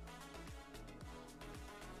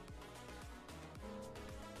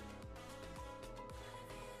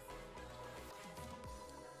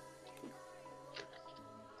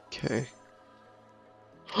 Okay.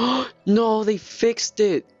 No, they fixed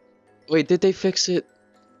it. Wait, did they fix it?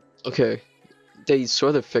 Okay, they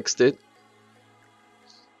sort of fixed it.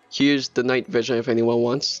 Here's the night vision if anyone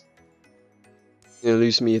wants. It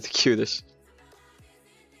leaves me the cutest.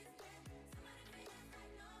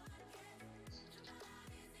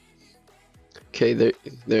 Okay,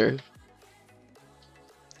 there.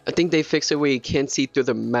 I think they fixed it where you can't see through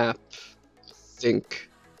the map. I think.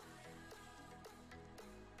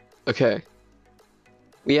 Okay.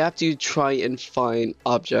 We have to try and find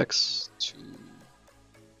objects to...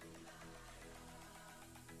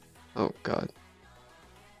 Oh god.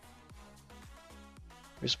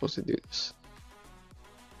 We're supposed to do this.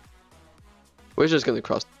 We're just gonna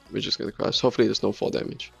cross. We're just gonna cross. Hopefully there's no fall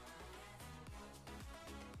damage.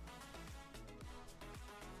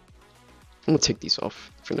 I'm gonna take these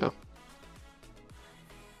off for now.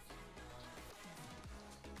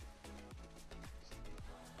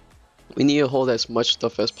 We need to hold as much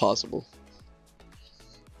stuff as possible.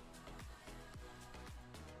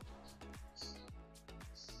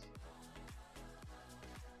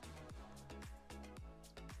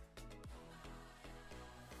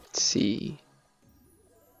 Let's see.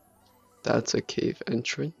 That's a cave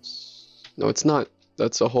entrance. No, it's not.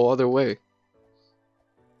 That's a whole other way.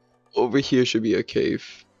 Over here should be a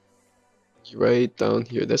cave. Right down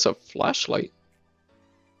here. There's a flashlight.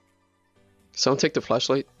 Someone take the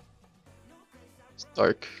flashlight? It's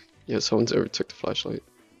dark. Yeah, someone's ever took the flashlight.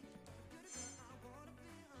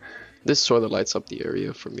 This sort of lights up the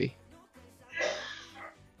area for me.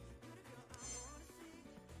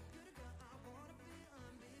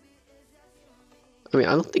 I mean,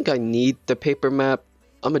 I don't think I need the paper map.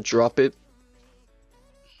 I'm gonna drop it.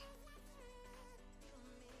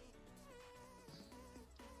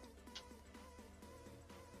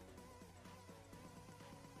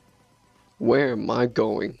 Where am I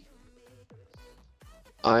going?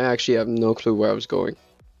 I actually have no clue where I was going.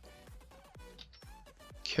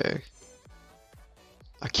 Okay.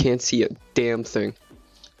 I can't see a damn thing.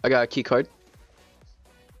 I got a key card.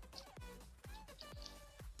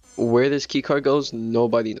 Where this key card goes,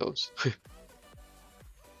 nobody knows.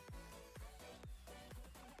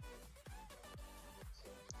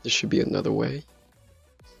 There should be another way.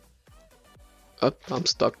 Oh, I'm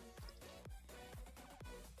stuck.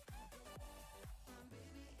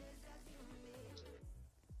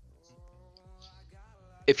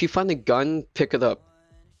 If you find a gun, pick it up.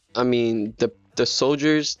 I mean, the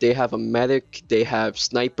soldiers, they have a medic, they have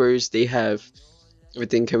snipers, they have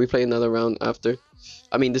everything. Can we play another round after?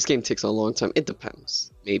 I mean, this game takes a long time. It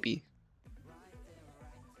depends. Maybe.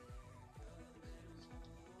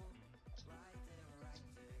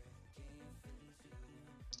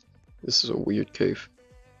 This is a weird cave.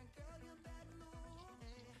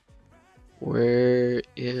 Where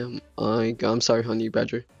am I? I'm sorry, honey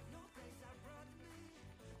badger.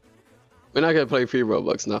 We're not gonna play free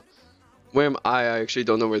Roblox now. Where am I? I actually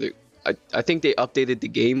don't know where they. I think they updated the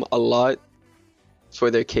game a lot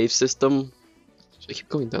for their cave system. Should I keep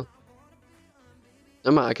going down?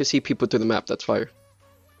 Never mind, I can see people through the map. That's fire.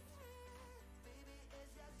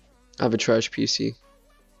 I have a trash PC.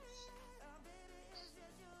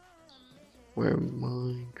 Where am I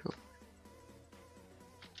going?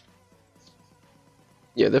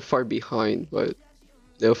 Yeah, they're far behind, but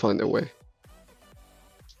they'll find their way.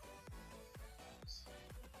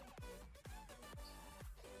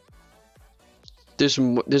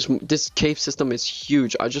 This cave system is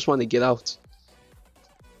huge. I just want to get out.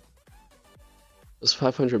 It's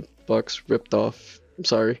 500 bucks ripped off. I'm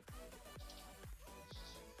sorry.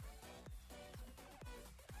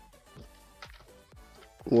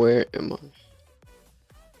 Where am I?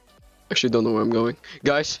 Actually, don't know where I'm going.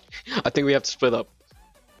 Guys, I think we have to split up.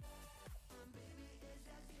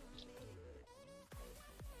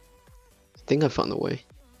 I think I found a way.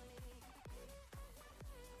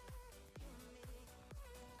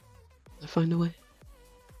 I find a way.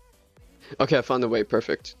 Okay, I found a way.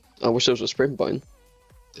 Perfect. I wish there was a sprint button.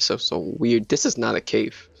 This is so weird. This is not a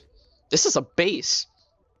cave. This is a base.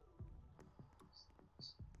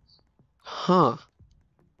 Huh.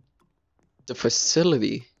 The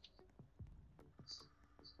facility.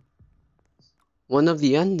 One of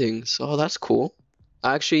the endings. Oh, that's cool.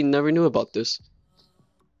 I actually never knew about this.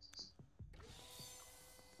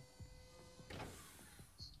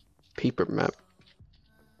 Paper map.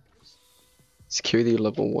 Security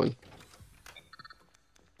level 1.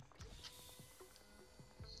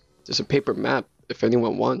 There's a paper map if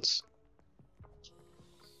anyone wants.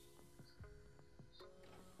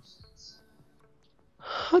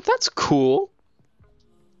 That's cool.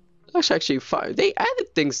 That's actually fire. They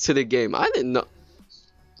added things to the game. I didn't know.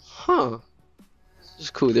 Huh. This is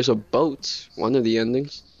cool. There's a boat. One of the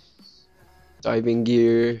endings. Diving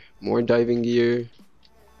gear. More diving gear.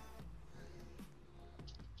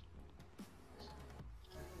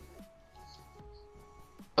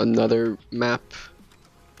 Another map.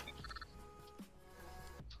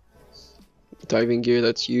 Diving gear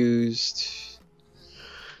that's used.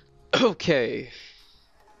 Okay.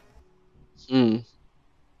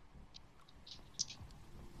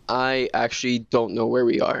 I actually don't know where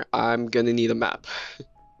we are. I'm gonna need a map.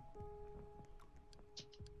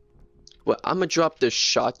 Well, I'm gonna drop this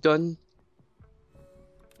shotgun.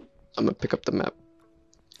 I'm gonna pick up the map.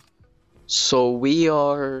 So we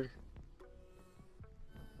are...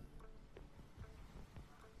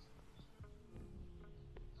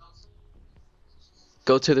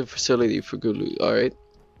 Go to the facility for good loot, alright?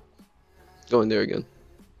 Go in there again.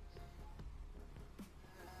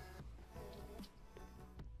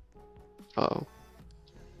 Uh-oh.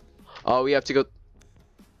 Oh, we have to go...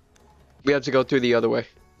 We have to go through the other way.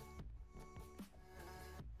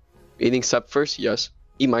 Eating sep first? Yes.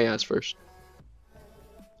 Eat my ass first.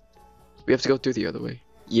 We have to go through the other way.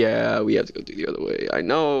 Yeah, we have to go through the other way. I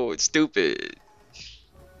know, it's stupid.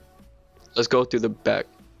 Let's go through the back.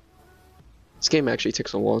 This game actually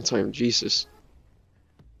takes a long time, Jesus.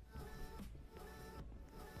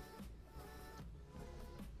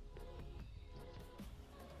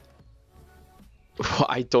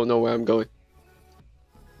 I don't know where I'm going.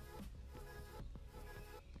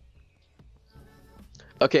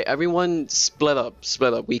 Okay, everyone split up,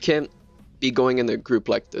 split up. We can't be going in a group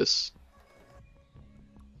like this.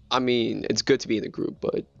 I mean, it's good to be in a group,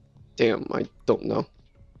 but damn, I don't know.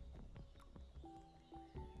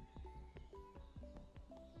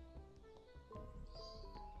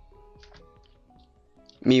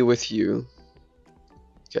 Me with you.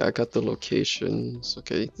 Okay, I got the locations.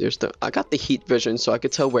 Okay, I got the heat vision so I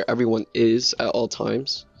could tell where everyone is at all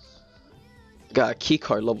times. Got a key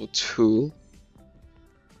card level 2.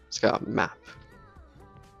 It's got a map.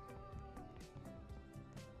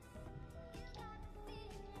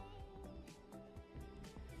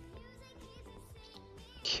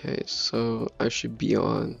 Okay, so I should be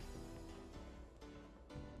on.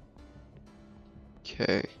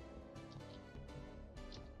 Okay.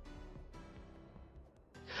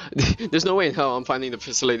 There's no way in hell I'm finding the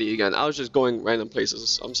facility again. I was just going random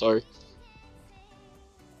places. I'm sorry.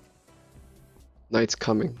 Night's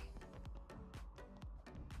coming.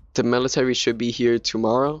 The military should be here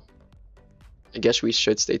tomorrow. I guess we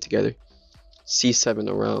should stay together. C7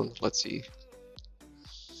 around. Let's see.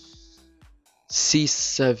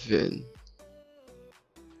 C7.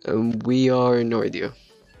 And we are in no idea.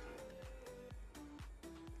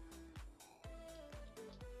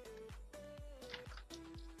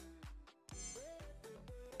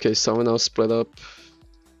 Okay, someone else split up.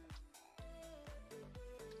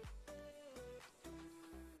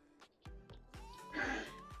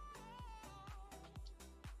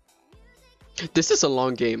 This is a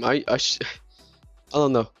long game. I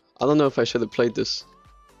don't know. I don't know if I should have played this.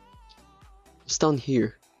 What's down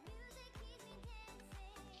here?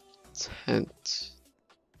 Tent.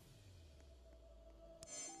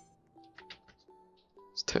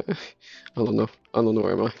 I don't know. I don't know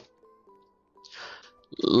where am I.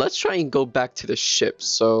 Let's try and go back to the ship.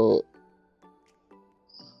 So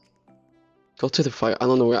go to the fire. I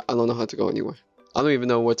don't know where. I don't know how to go anywhere. I don't even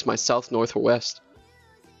know what's my south, north, or west.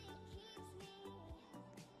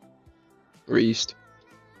 Or east.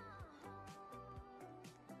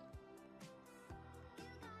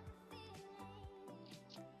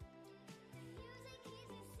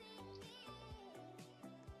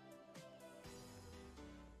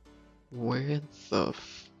 Where the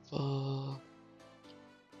fuck?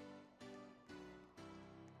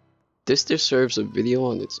 This deserves a video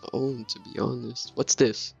on its own, to be honest. What's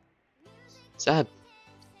this? Sad.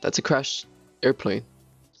 That's a crashed airplane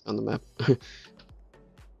on the map.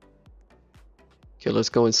 Okay, let's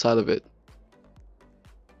go inside of it.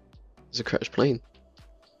 There's a crashed plane.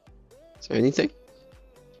 Is there anything?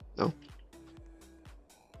 No.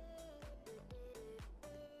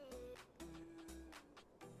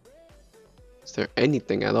 Is there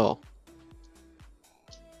anything at all?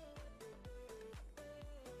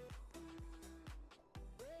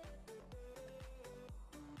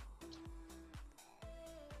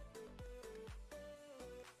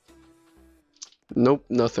 Nope,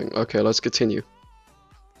 nothing. Okay, let's continue.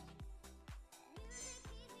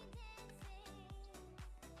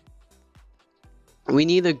 We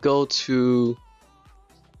need to go to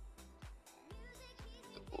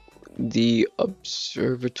the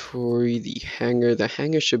observatory, the hangar. The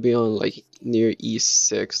hangar should be on like near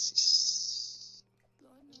E6.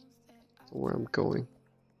 Where I'm going.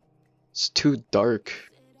 It's too dark.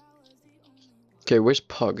 Okay, where's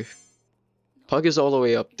Pug? Pug is all the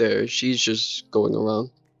way up there. She's just going around.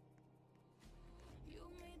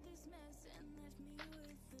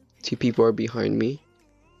 Two people are behind me.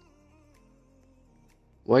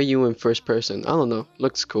 Why are you in first person? I don't know.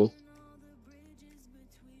 Looks cool.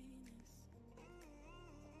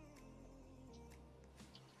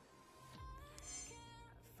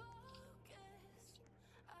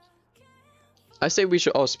 I say we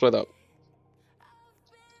should all split up.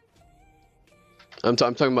 I'm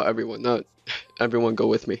talking about everyone, not everyone go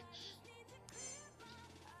with me.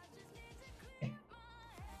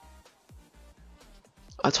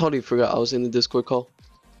 I totally forgot I was in the Discord call.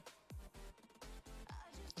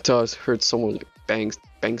 Until I heard someone like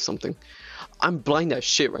bang something. I'm blind as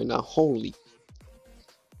shit right now. Holy.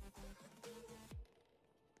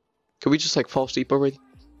 Can we just like fall asleep already?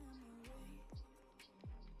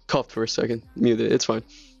 Coughed for a second. Muted. It's fine.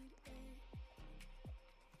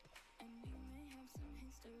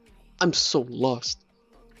 I'm so lost.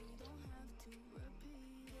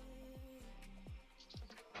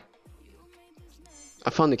 I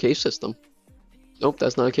found the cave system. Nope,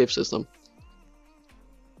 that's not a cave system.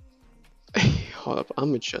 Hey, hold up,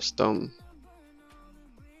 I'm just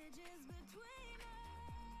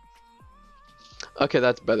Okay,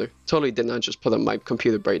 that's better. Totally did not just put up my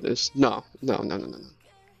computer brightness. No. I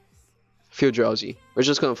feel drowsy. We're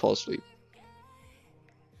just gonna fall asleep.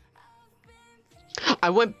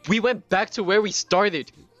 We went back to where we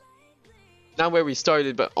started. Not where we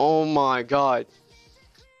started, but oh my god.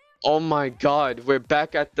 Oh my god, we're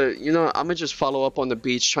back at the, you know, I'm gonna just follow up on the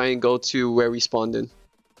beach, try and go to where we spawned in.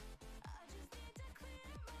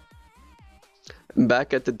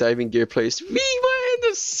 Back at the diving gear place. We were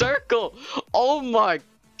in a circle! Oh my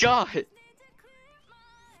god!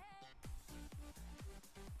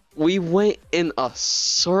 We went in a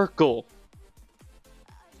circle.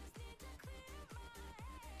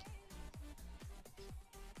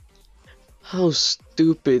 How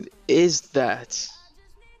stupid is that?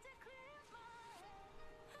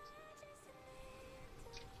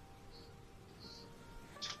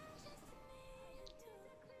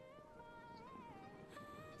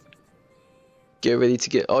 Get ready to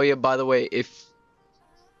get. Oh yeah, by the way, if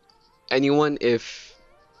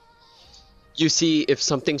you see if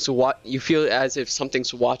something's you feel as if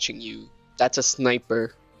something's watching you, that's a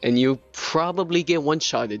sniper, and you probably get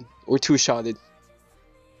one-shotted or two-shotted.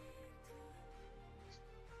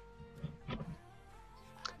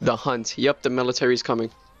 The hunt. Yep, the military's coming.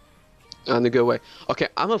 In a good way. Okay,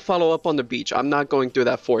 I'm gonna follow up on the beach. I'm not going through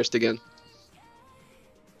that forest again.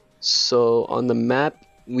 So on the map,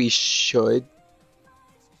 we should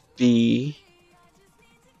be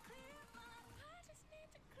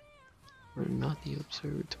We're not the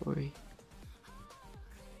observatory.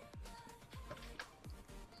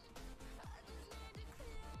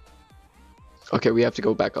 Okay, we have to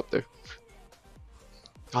go back up there.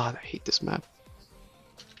 God, I hate this map.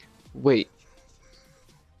 Wait.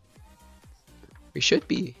 We should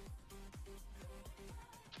be.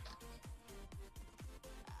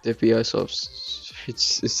 The FBI subs.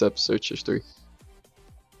 It's sub search history.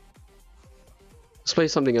 Let's play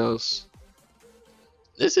something else.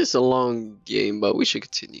 This is a long game, but we should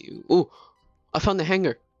continue. Oh, I found the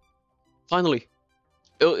hangar. Finally.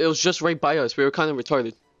 It was just right by us. We were kind of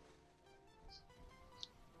retarded.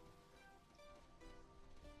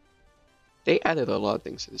 They added a lot of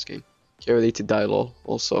things to this game. Get ready to die, lol.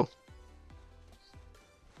 Also.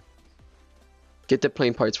 Get the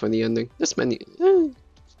plane parts for the ending. This many. I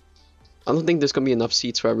don't think there's gonna be enough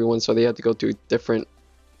seats for everyone, so they have to go through different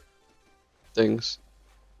things.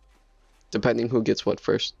 Depending who gets what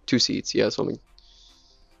first. 2 seats, yeah, something.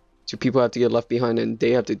 2 people have to get left behind and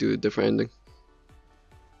they have to do a different ending.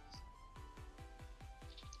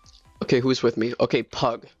 Okay, who's with me? Okay,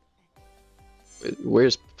 Pug.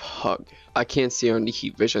 Where's Pug? I can't see her on the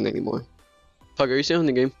heat vision anymore. Pug, are you still in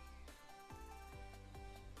the game?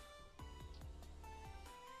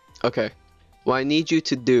 Okay. What I need you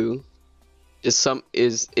to do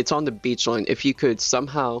is it's on the beach line. If you could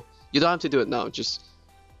somehow, you don't have to do it now, just.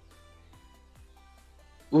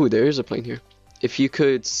 Ooh, there is a plane here. If you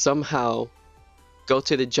could somehow go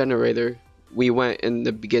to the generator we went in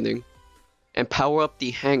the beginning and power up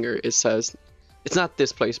the hangar, it says. It's not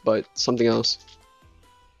this place, but something else.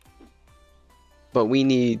 But we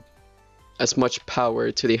need as much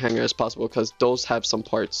power to the hangar as possible because those have some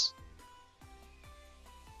parts.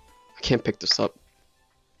 I can't pick this up.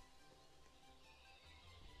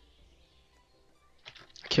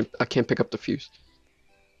 I can't pick up the fuse.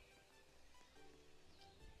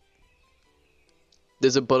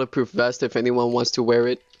 There's a bulletproof vest if anyone wants to wear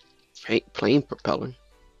it. Plane propeller.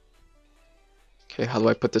 Okay, how do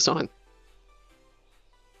I put this on?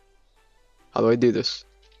 How do I do this?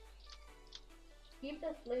 Keep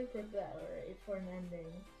that plane propeller. It's for an ending,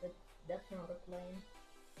 but that's not a plane.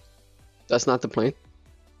 That's not the plane?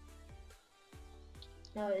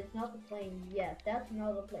 No, it's not the plane yet. That's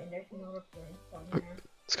another plane. There's another plane somewhere.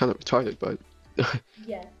 It's kind of retarded, but.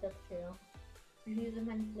 Yes, that's true. Use them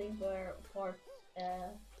and plane for parts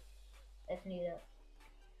if needed.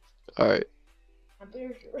 Alright. I'm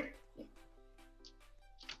pretty sure.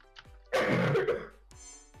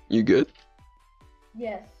 You good?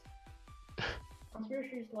 Yes. I'm pretty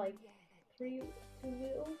sure it's like 2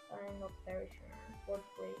 wheels. I'm not very sure. 4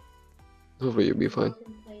 3. Hopefully you'll be fine.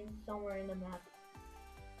 Plane somewhere in the map.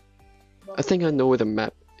 I think I know where the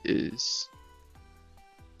map is.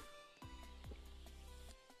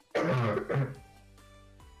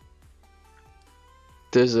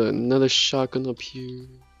 There's another shotgun up here.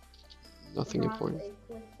 Nothing important. A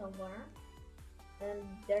cliff somewhere, and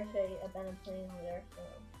there's a abandoned plane over there. So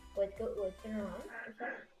wait, turn around.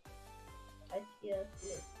 I see a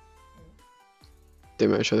cliff. They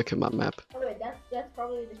might show the map. Oh wait, that's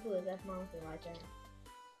probably the cliff. That's mountain right there.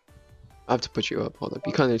 I have to put you up. Hold up.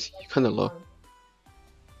 You're kind of low.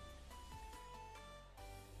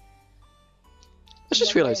 I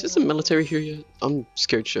just realized, is the military here yet? I'm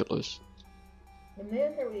scared shitless. The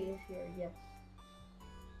military is here, yes.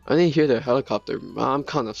 I didn't hear the helicopter. I'm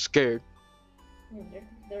kind of scared. Yeah,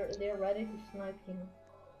 they're ready to snipe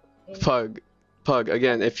you. Pug,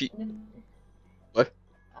 again, if you... What?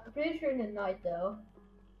 I'm pretty sure in the night though.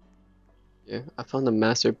 Yeah, I found the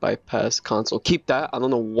master bypass console. Keep that. I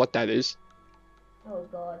don't know what that is. Oh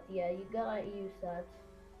god, yeah, you gotta use that.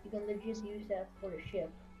 You can legit use that for the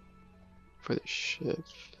ship. For the ship.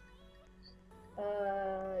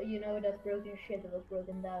 You know that broken ship that was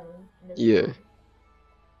broken down? Yeah.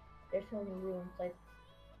 There's so many rooms, like,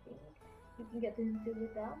 you can get into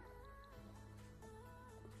with that.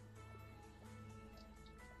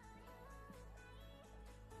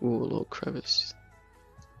 Ooh, a little crevice.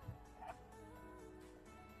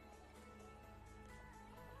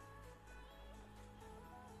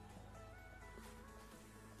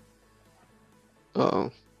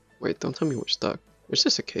 Uh-oh. Wait, don't tell me we're stuck. Where's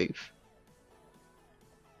this a cave?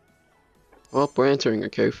 Well, we're entering a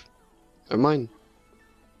cave. Never mind.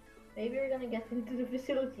 Maybe we're gonna get into the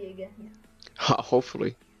facility again.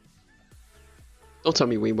 Hopefully. Don't tell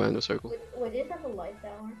me we went in a circle. Wait, is that a light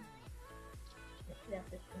tower? Yeah,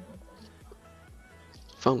 it's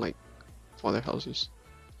Found like other houses.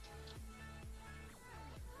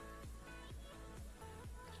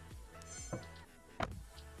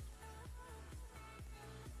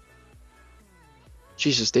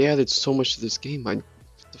 Jesus, they added so much to this game. What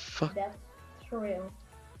the fuck? That's For real.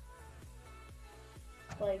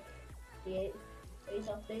 Like, the 8th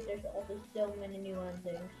update, there's also so many new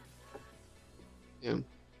endings. Yeah.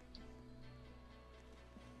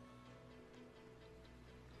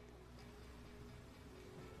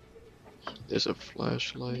 There's a Do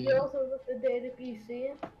flashlight. you also update the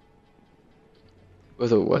PC?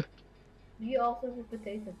 With a what? Do you also have a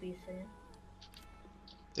potato PC?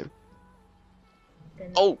 Yeah.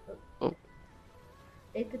 Then Oh! Oh.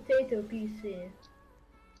 a potato PC.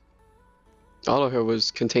 All I heard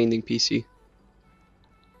was containing PC.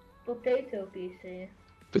 Potato PC.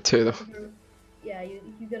 Potato. Yeah, you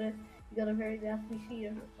got a very fast PC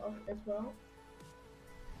as well.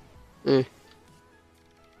 Eh.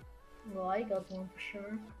 Well, I got one for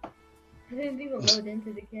sure. I didn't even load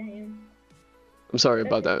into the game. I'm sorry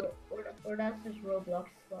about that. Or that's just Roblox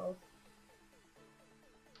fault.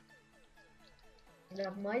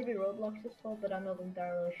 That might be Roblox's fault, but I'm not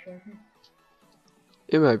entirely sure.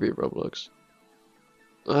 It might be Roblox.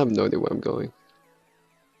 I have no idea where I'm going.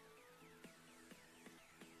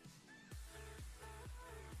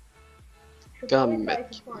 Should Damn probably try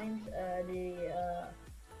it. to find the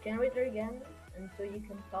generator again, and so you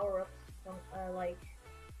can power up some like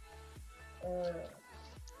what's it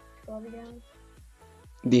called again?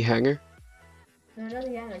 The hangar? No, not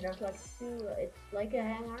the hangar. There's like two. It's like a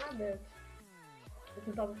hangar, but it's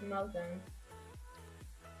on top of a mountain.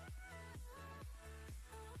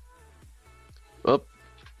 Oh,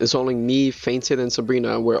 it's only me, Fainted, and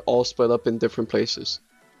Sabrina, and we're all split up in different places.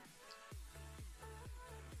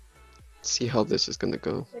 Let's see how this is gonna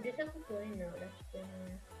go. But it doesn't play no. That's the.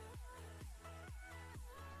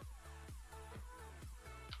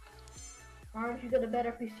 Aren't you got a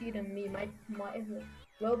better PC than me? My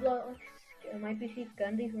Roblox, my PC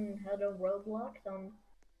can't even handle Roblox on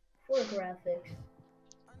 4 graphics.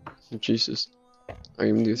 Jesus.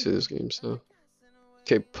 I'm new to this game, so.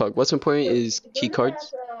 Okay, Pug, what's important is key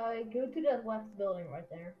cards. Go to that left building right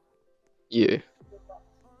there. Yeah.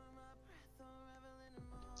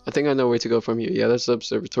 I think I know where to go from here. Yeah, that's the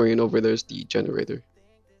observatory, and over there's the generator.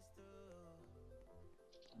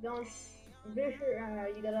 Don't. I'm pretty sure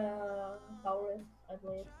you gotta power it, I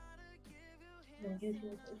believe. Then use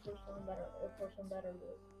it for some better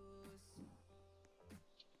loot.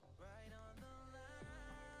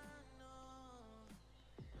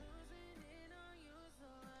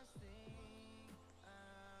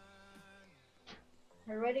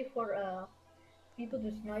 Are you ready for people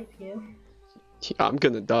to snipe you? Yeah, I'm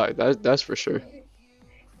gonna die. That's for sure.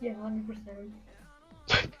 Yeah, 100%.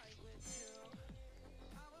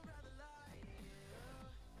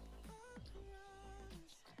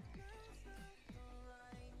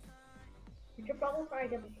 You should probably try to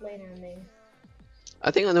get the plane ending.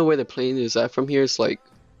 I think I know where the plane is at. From here, it's like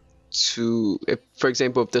to, if, for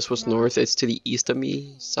example, if this was north, it's to the east of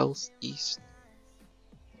me, southeast.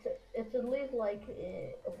 It's at least like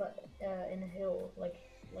in a hill, like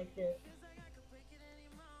this.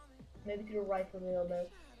 Maybe to the right a little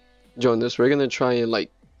bit. Jonas, we're gonna try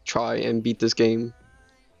and beat this game.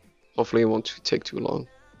 Hopefully, it won't take too long.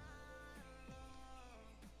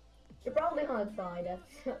 You're probably gonna die.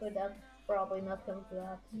 That's probably not going to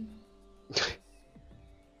happen.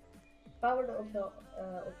 Power to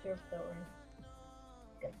observatory.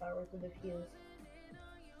 Get power to the fuse.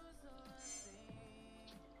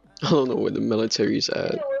 I don't know where the military's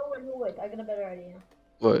at. Wait, I got a better idea.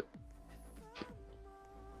 What?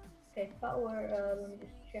 Okay, power, let me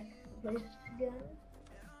just check the place again.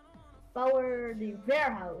 Power the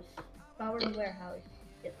warehouse. Power the warehouse.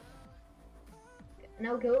 Yes. Okay,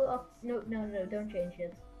 now go up. No, don't change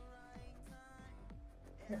it.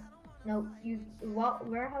 No,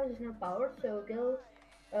 warehouse is not powered, so go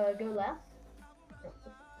left. No.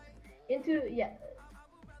 Into, yeah.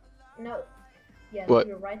 No. Yeah, What? to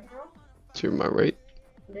your right now. To my right?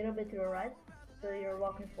 A little bit to your right. So you're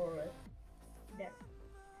walking forward. There.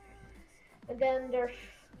 Again,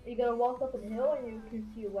 you gotta walk up a hill and you can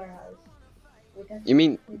see a warehouse. Which has You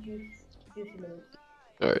mean? some juicy loot.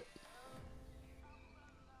 Alright.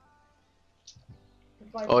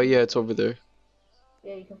 Oh yeah, it's over there.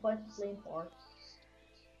 Yeah, you can find the plane parts.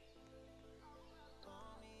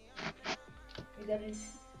 You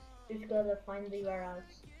just gotta find the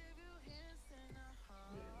warehouse.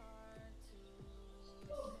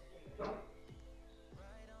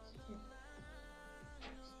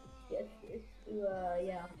 Yes, it's to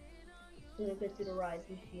yeah. A little bit to the right,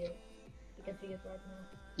 you see it. You can see it right now.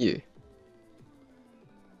 Yeah.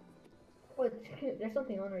 Oh, there's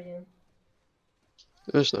something under you.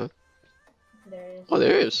 There's not. There is. Oh,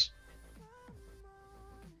 there is.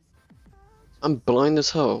 I'm blind as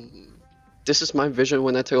hell. This is my vision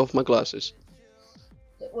when I take off my glasses.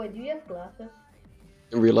 Wait, do you have glasses?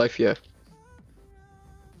 In real life, yeah.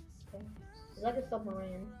 Okay. It's like a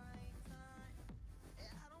submarine.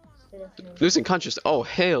 So that's no. Losing conscious. Oh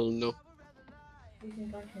hell no.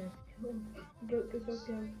 Losing consciousness. Go.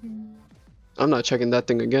 I'm not checking that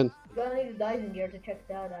thing again. You gotta need a diving gear to check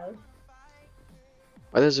that out.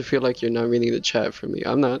 Why does it feel like you're not reading the chat for me?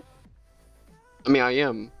 I'm not. I mean, I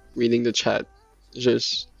am reading the chat. It's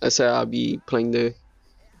just I said I'll be playing the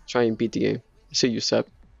try and beat the game. I see you, Sep.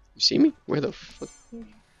 You see me? Where the fuck?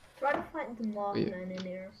 Try to find the Mothman in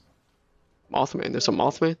here. Mothman? There's a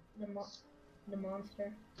Mothman? The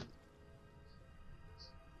monster.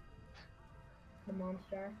 The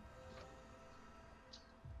monster.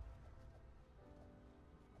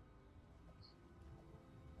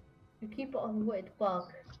 You keep on. Wait,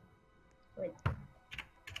 fuck. Wait.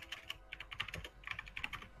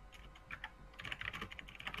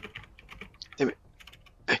 Damn it.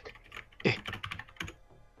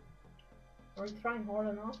 Are you trying hard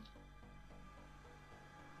enough?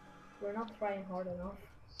 We're not trying hard enough.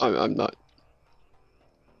 I'm not.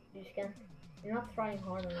 You just can't. You're not trying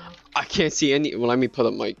hard enough. I can't see any. Well, let me put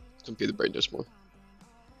up my computer brightness more.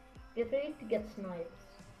 Get ready to get sniped.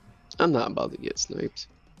 I'm not about to get sniped.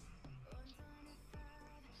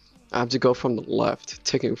 I have to go from the left,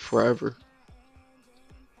 taking forever.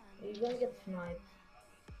 You're gonna get sniped.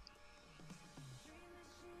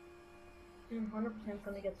 I'm 100%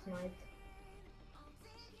 gonna get sniped.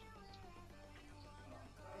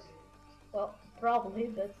 Well, probably,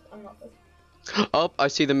 but I'm not. Oh, I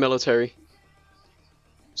see the military.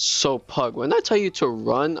 So pug. When I tell you to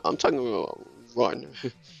run, I'm talking about run.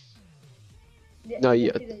 Yeah, Not you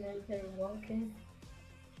yet. can see the military walking.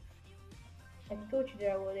 I told you they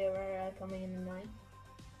were coming in the night.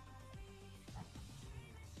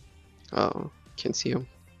 Oh, can't see him.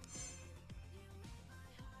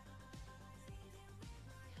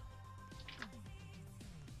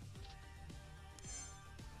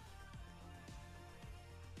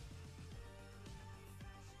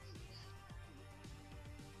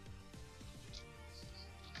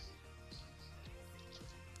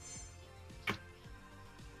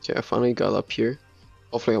 Okay, I finally got up here.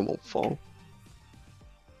 Hopefully I won't fall.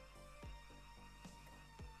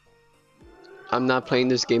 I'm not playing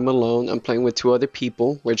this game alone. I'm playing with 2 other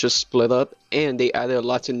people. We're just split up, and they added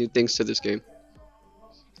lots of new things to this game.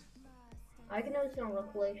 I can notice on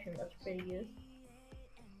location, that's pretty good.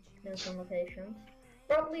 There's some locations.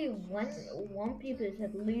 Probably one people is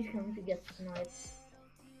at least going to get sniped.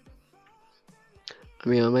 I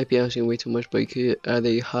mean, I might be asking way too much, but you could add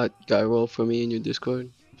a hot guy roll for me in your Discord.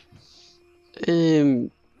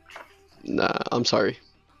 Nah, I'm sorry.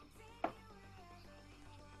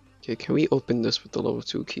 Okay, can we open this with the level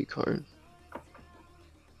 2 key card?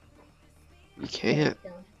 We can't.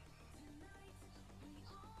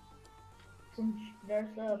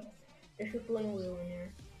 There's a playing wheel in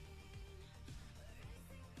here.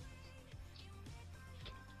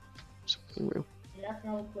 Something real. That's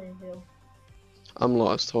not a playing wheel. I'm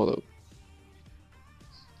lost. Hold up.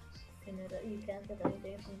 You can't get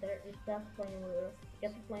anything from there. It's that playing wheel.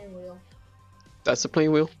 Get the playing wheel. That's the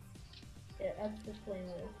playing wheel? Yeah, that's the playing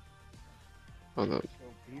wheel. Hold up.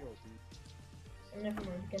 Never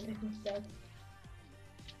mind, you can take this stuff.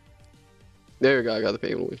 There you go. I got the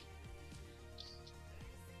playing wheel.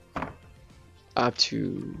 I have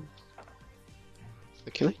to.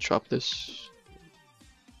 Can I drop this?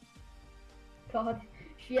 God,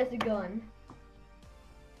 she has a gun.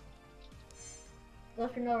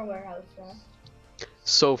 There's another warehouse there.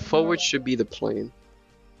 So forward should be the plane.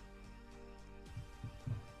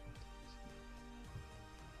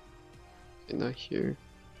 And not here.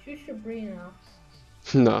 Shoot Sabrina.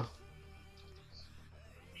 Nah.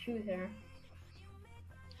 Shoot her.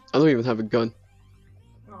 I don't even have a gun.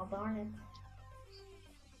 Oh darn it.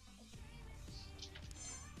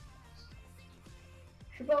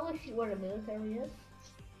 Should probably see where the military is.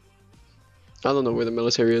 I don't know where the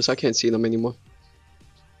military is. I can't see them anymore.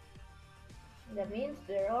 That means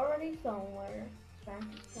they're already somewhere. Time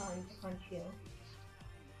to punch you.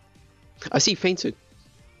 I see fainted.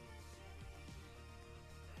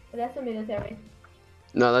 But that's the military.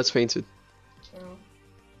 No, that's fainted. No.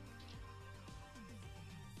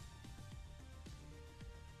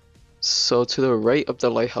 So to the right of the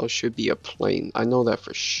lighthouse should be a plane. I know that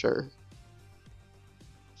for sure.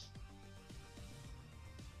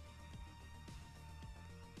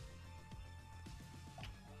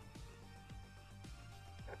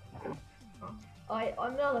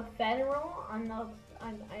 I'm not a fan role.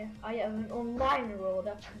 I have an online role.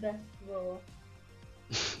 That's the best role.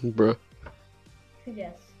 Bruh.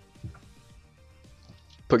 Yes.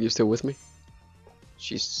 Pug, you still with me?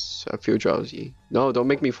 She's I feel drowsy. No, don't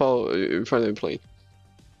make me fall in front of the plane.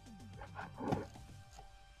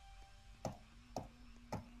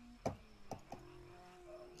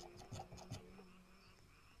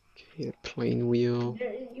 Okay, the plane wheel.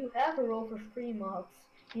 You have a role for stream mods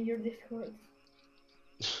in your Discord.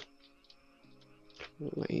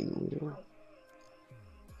 Plane wheel.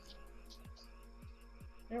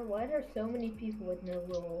 Why are there so many people with no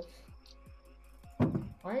roles?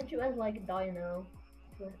 Why don't you add like Dino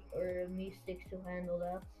or Mystics to handle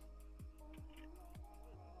that?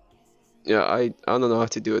 Yeah, I don't know how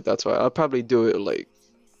to do it. That's why I'll probably do it like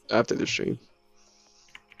after the stream.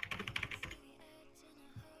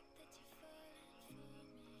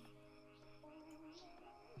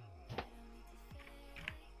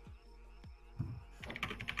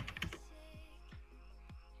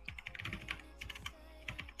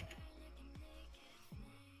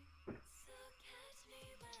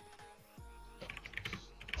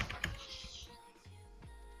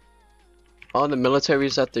 Oh, the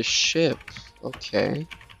military's at the ship. Okay.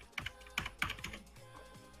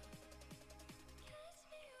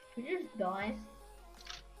 You just die.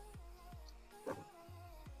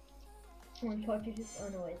 Someone taught you just. Oh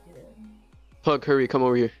no, I didn't. Pug, hurry, come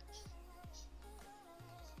over here.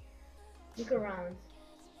 Look around.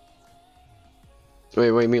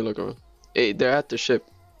 Wait, me look around. Hey, they're at the ship.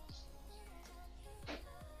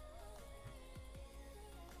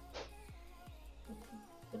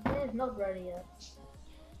 The plane is not ready yet.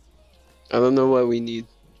 I don't know what we need.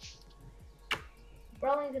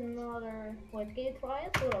 Probably another. Wait, can you try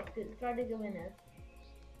it? Hold up, try to go in it.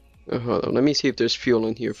 Hold on, let me see if there's fuel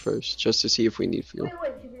in here first, just to see if we need fuel.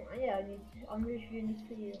 Wait, yeah, I'm pretty sure you need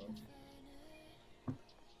fuel.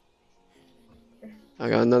 I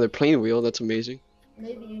got another plane wheel, that's amazing.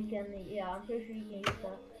 Maybe you can, yeah, I'm pretty sure you can use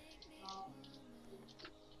that.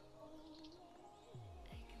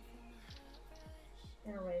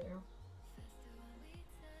 Right now.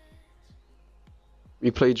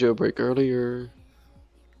 We played Jailbreak earlier.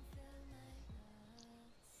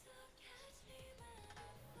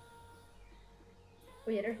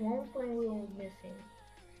 Oh yeah, there's one plane wheel missing.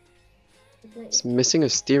 It's missing a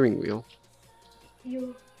steering wheel.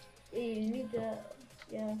 You need the,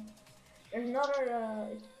 yeah. There's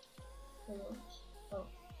another,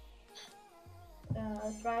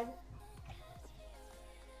 try.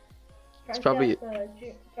 It's probably.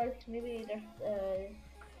 Maybe there's a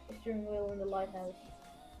steering wheel in the lighthouse.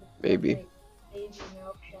 Maybe. Maybe an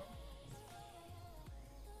option.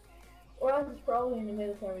 Or else it's probably in the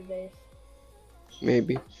military base.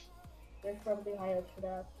 Maybe. There's probably high hopes for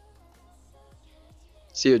that.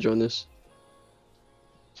 See you, Jonas.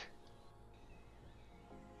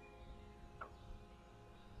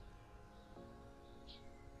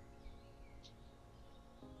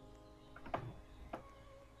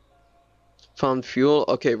 Found fuel.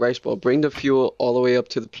 Okay, Rice Ball, bring the fuel all the way up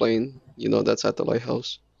to the plane. You know that's at the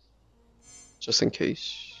lighthouse. Just in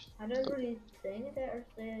case. I don't really think there's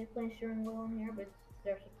a plane steering wheel in here, but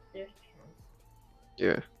there's a chance.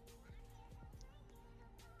 Yeah.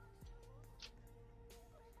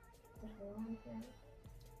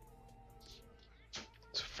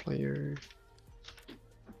 It's a flyer.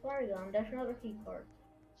 Flyer gun. There's another key card.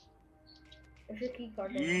 There's a key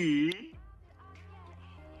card there.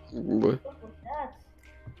 What? What was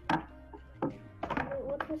that?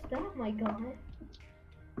 What was that, my god?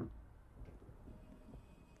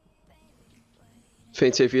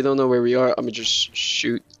 Faint, if you don't know where we are, I'm gonna just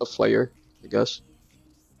shoot a flyer, I guess.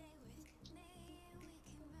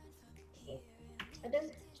 I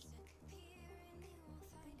don't.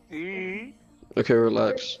 Okay,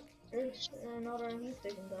 relax. There's another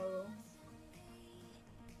mistake in that room.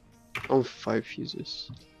 Oh, 5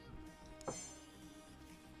 fuses.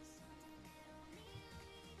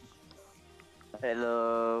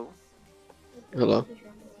 Hello. Hello.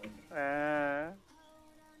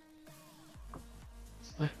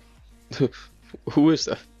 Who is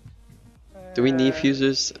that? Do we need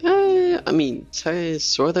fuses? I mean,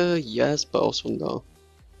 sorta yes, but also no.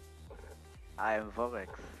 I am Vorex.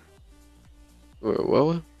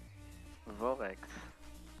 What? Vorex.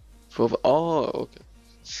 Oh, okay.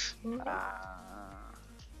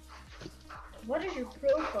 What is your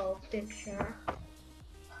profile picture?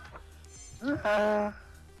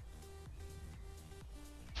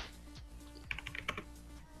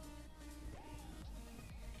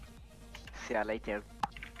 See you later.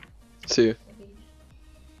 See you.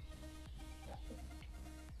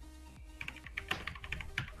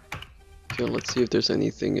 Okay, let's see if there's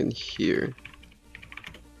anything in here.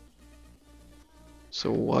 So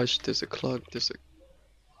watch, there's a clock, there's a...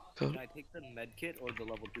 Can I take the med kit or the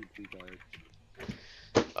level 2 key card?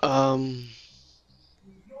 Um,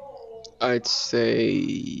 I'd say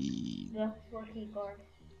Just for key card.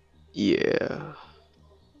 yeah.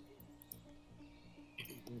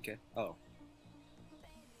 Okay. Oh.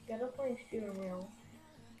 Get a playing steering wheel.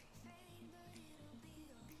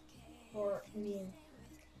 For me.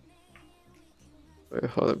 Wait,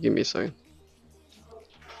 hold up, give me a second.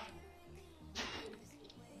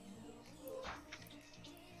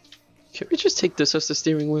 Can we just take this as the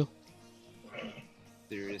steering wheel?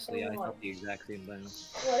 Seriously, I thought the exact same thing.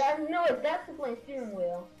 Wait, no, that's the playing steering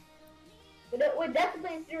wheel. Wait, that's the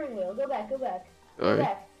playing steering wheel. Go back, go back. Go Alright.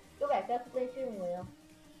 back. Go back, that's the playing steering wheel.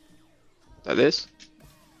 That is?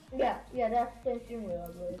 Yeah, that's the playing steering wheel, I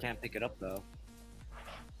You believe. can't pick it up though.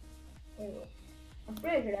 Wait, I'm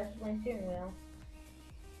pretty sure that's the playing steering wheel.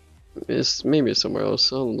 Maybe it's somewhere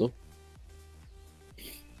else. I don't know.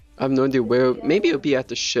 I have no idea where. Maybe it'll be at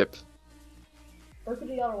the ship Go to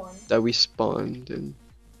the other one. that we spawned in.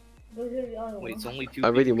 Go to the other Wait, it's one. only two I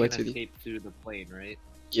already people went can to the- escape through the plane, right?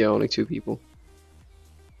 Yeah, only 2 people.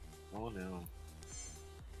 Oh no.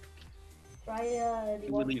 Try the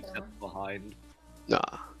You one. would leave stuff behind. Nah.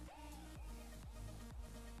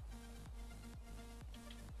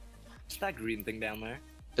 What's that green thing down there?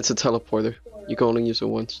 It's a teleporter. You can only use it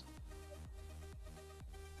once.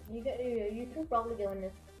 You should probably go in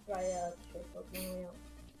this. Try the wheel.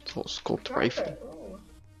 Scoped rifle. Oh.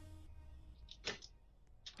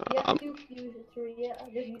 Uh, Yeah, I'm, two fuses through. Yeah,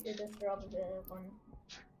 just use it as drop the one.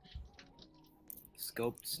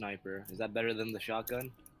 Scoped sniper. Is that better than the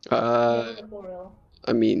shotgun? Go in the portal.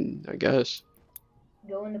 I mean, I guess.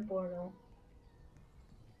 Go in the portal.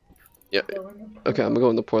 Yeah. Go in the portal. Okay, I'm gonna go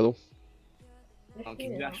in the portal. Just Oh, do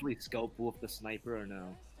can you that. actually scope with the sniper or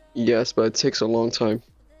no? Yes, but it takes a long time.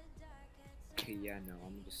 Okay, yeah, no, I'm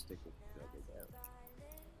gonna just stick with the other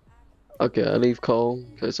guy. Okay, I leave call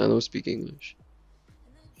because I don't speak English.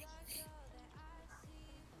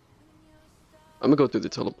 I'm gonna go through the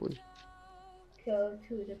teleport. Go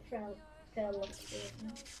to the teleporter.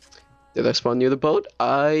 Did I spawn near the boat?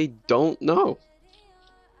 I don't know.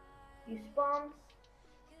 You spawned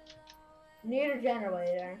near the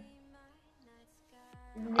generator.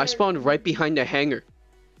 I spawned right behind the hangar.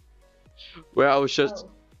 Where I was just... Oh.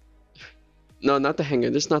 No, not the hangar.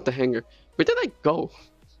 This is not the hangar. Where did I go?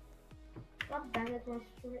 God damn it, the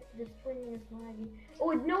string is laggy. Oh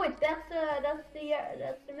wait, no, wait, that's the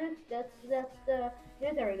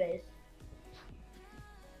military base.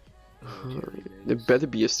 There better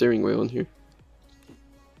be a steering wheel in here.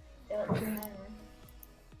 Yeah, it's behind me.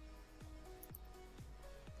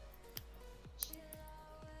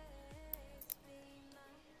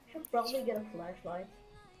 Should probably get a flashlight.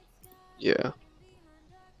 Yeah.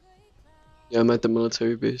 Yeah, I'm at the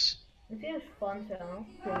military base. It seems fun, so.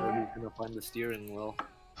 Where are you gonna find the steering wheel?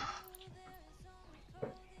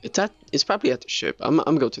 It's probably at the ship. I'm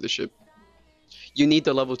gonna go to the ship. You need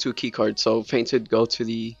the level 2 key card, so Fainted, go to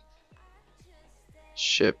the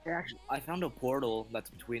ship. Actually, I found a portal that's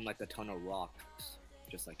between like a ton of rocks,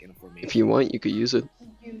 just like in a formation. If you want, you could use it.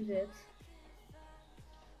 Use it.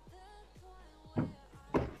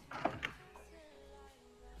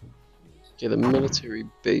 Okay, the military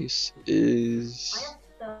base I is...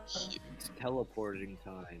 am stuck. It's teleporting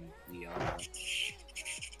time. Yeah.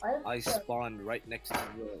 I I am stuck. spawned right next to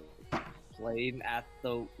the plane at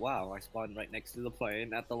the. Wow, I spawned right next to the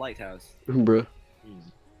plane at the lighthouse. Bruh.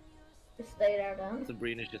 Just stay there then.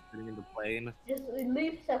 Sabrina's just sitting in the plane. Just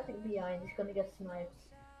leave something behind. He's gonna get sniped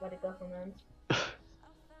by the government. I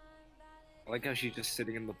like how she's just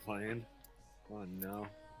sitting in the plane. Oh no.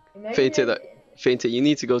 Imagine Fainted, if- Fainted, you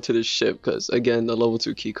need to go to the ship, because, again, the level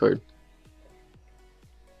 2 key card.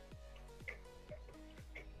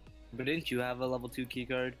 But didn't you have a level 2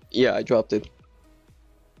 keycard? Yeah, I dropped it.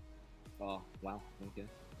 Oh, wow, okay.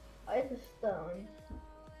 I have a stone.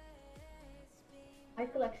 I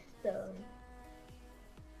collect stone.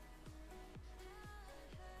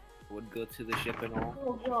 Would go to the ship and all.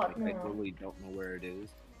 Oh god, Like, I no. totally don't know where it is.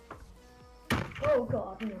 Oh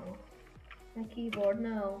god, no. My keyboard,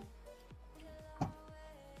 no.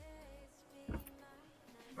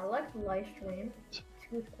 I like the live stream. It's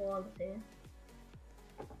good quality.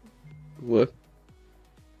 What?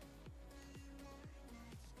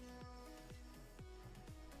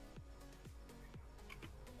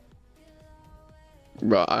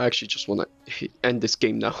 Bro, I actually just want to end this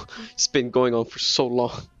game now. It's been going on for so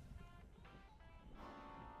long.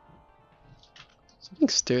 Something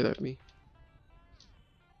stared at me.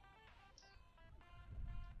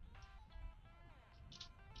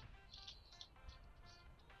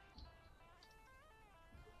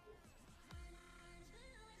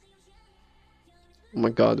 Oh my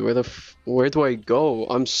god, where do I go?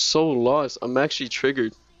 I'm so lost. I'm actually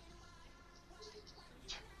triggered.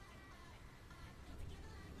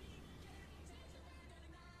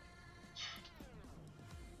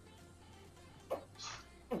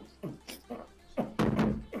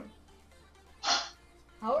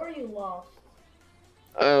 How are you lost?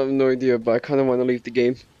 I have no idea, but I kind of want to leave the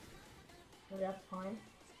game. Well, that's fine.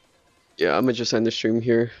 Yeah, I'm gonna just end the stream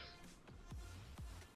here.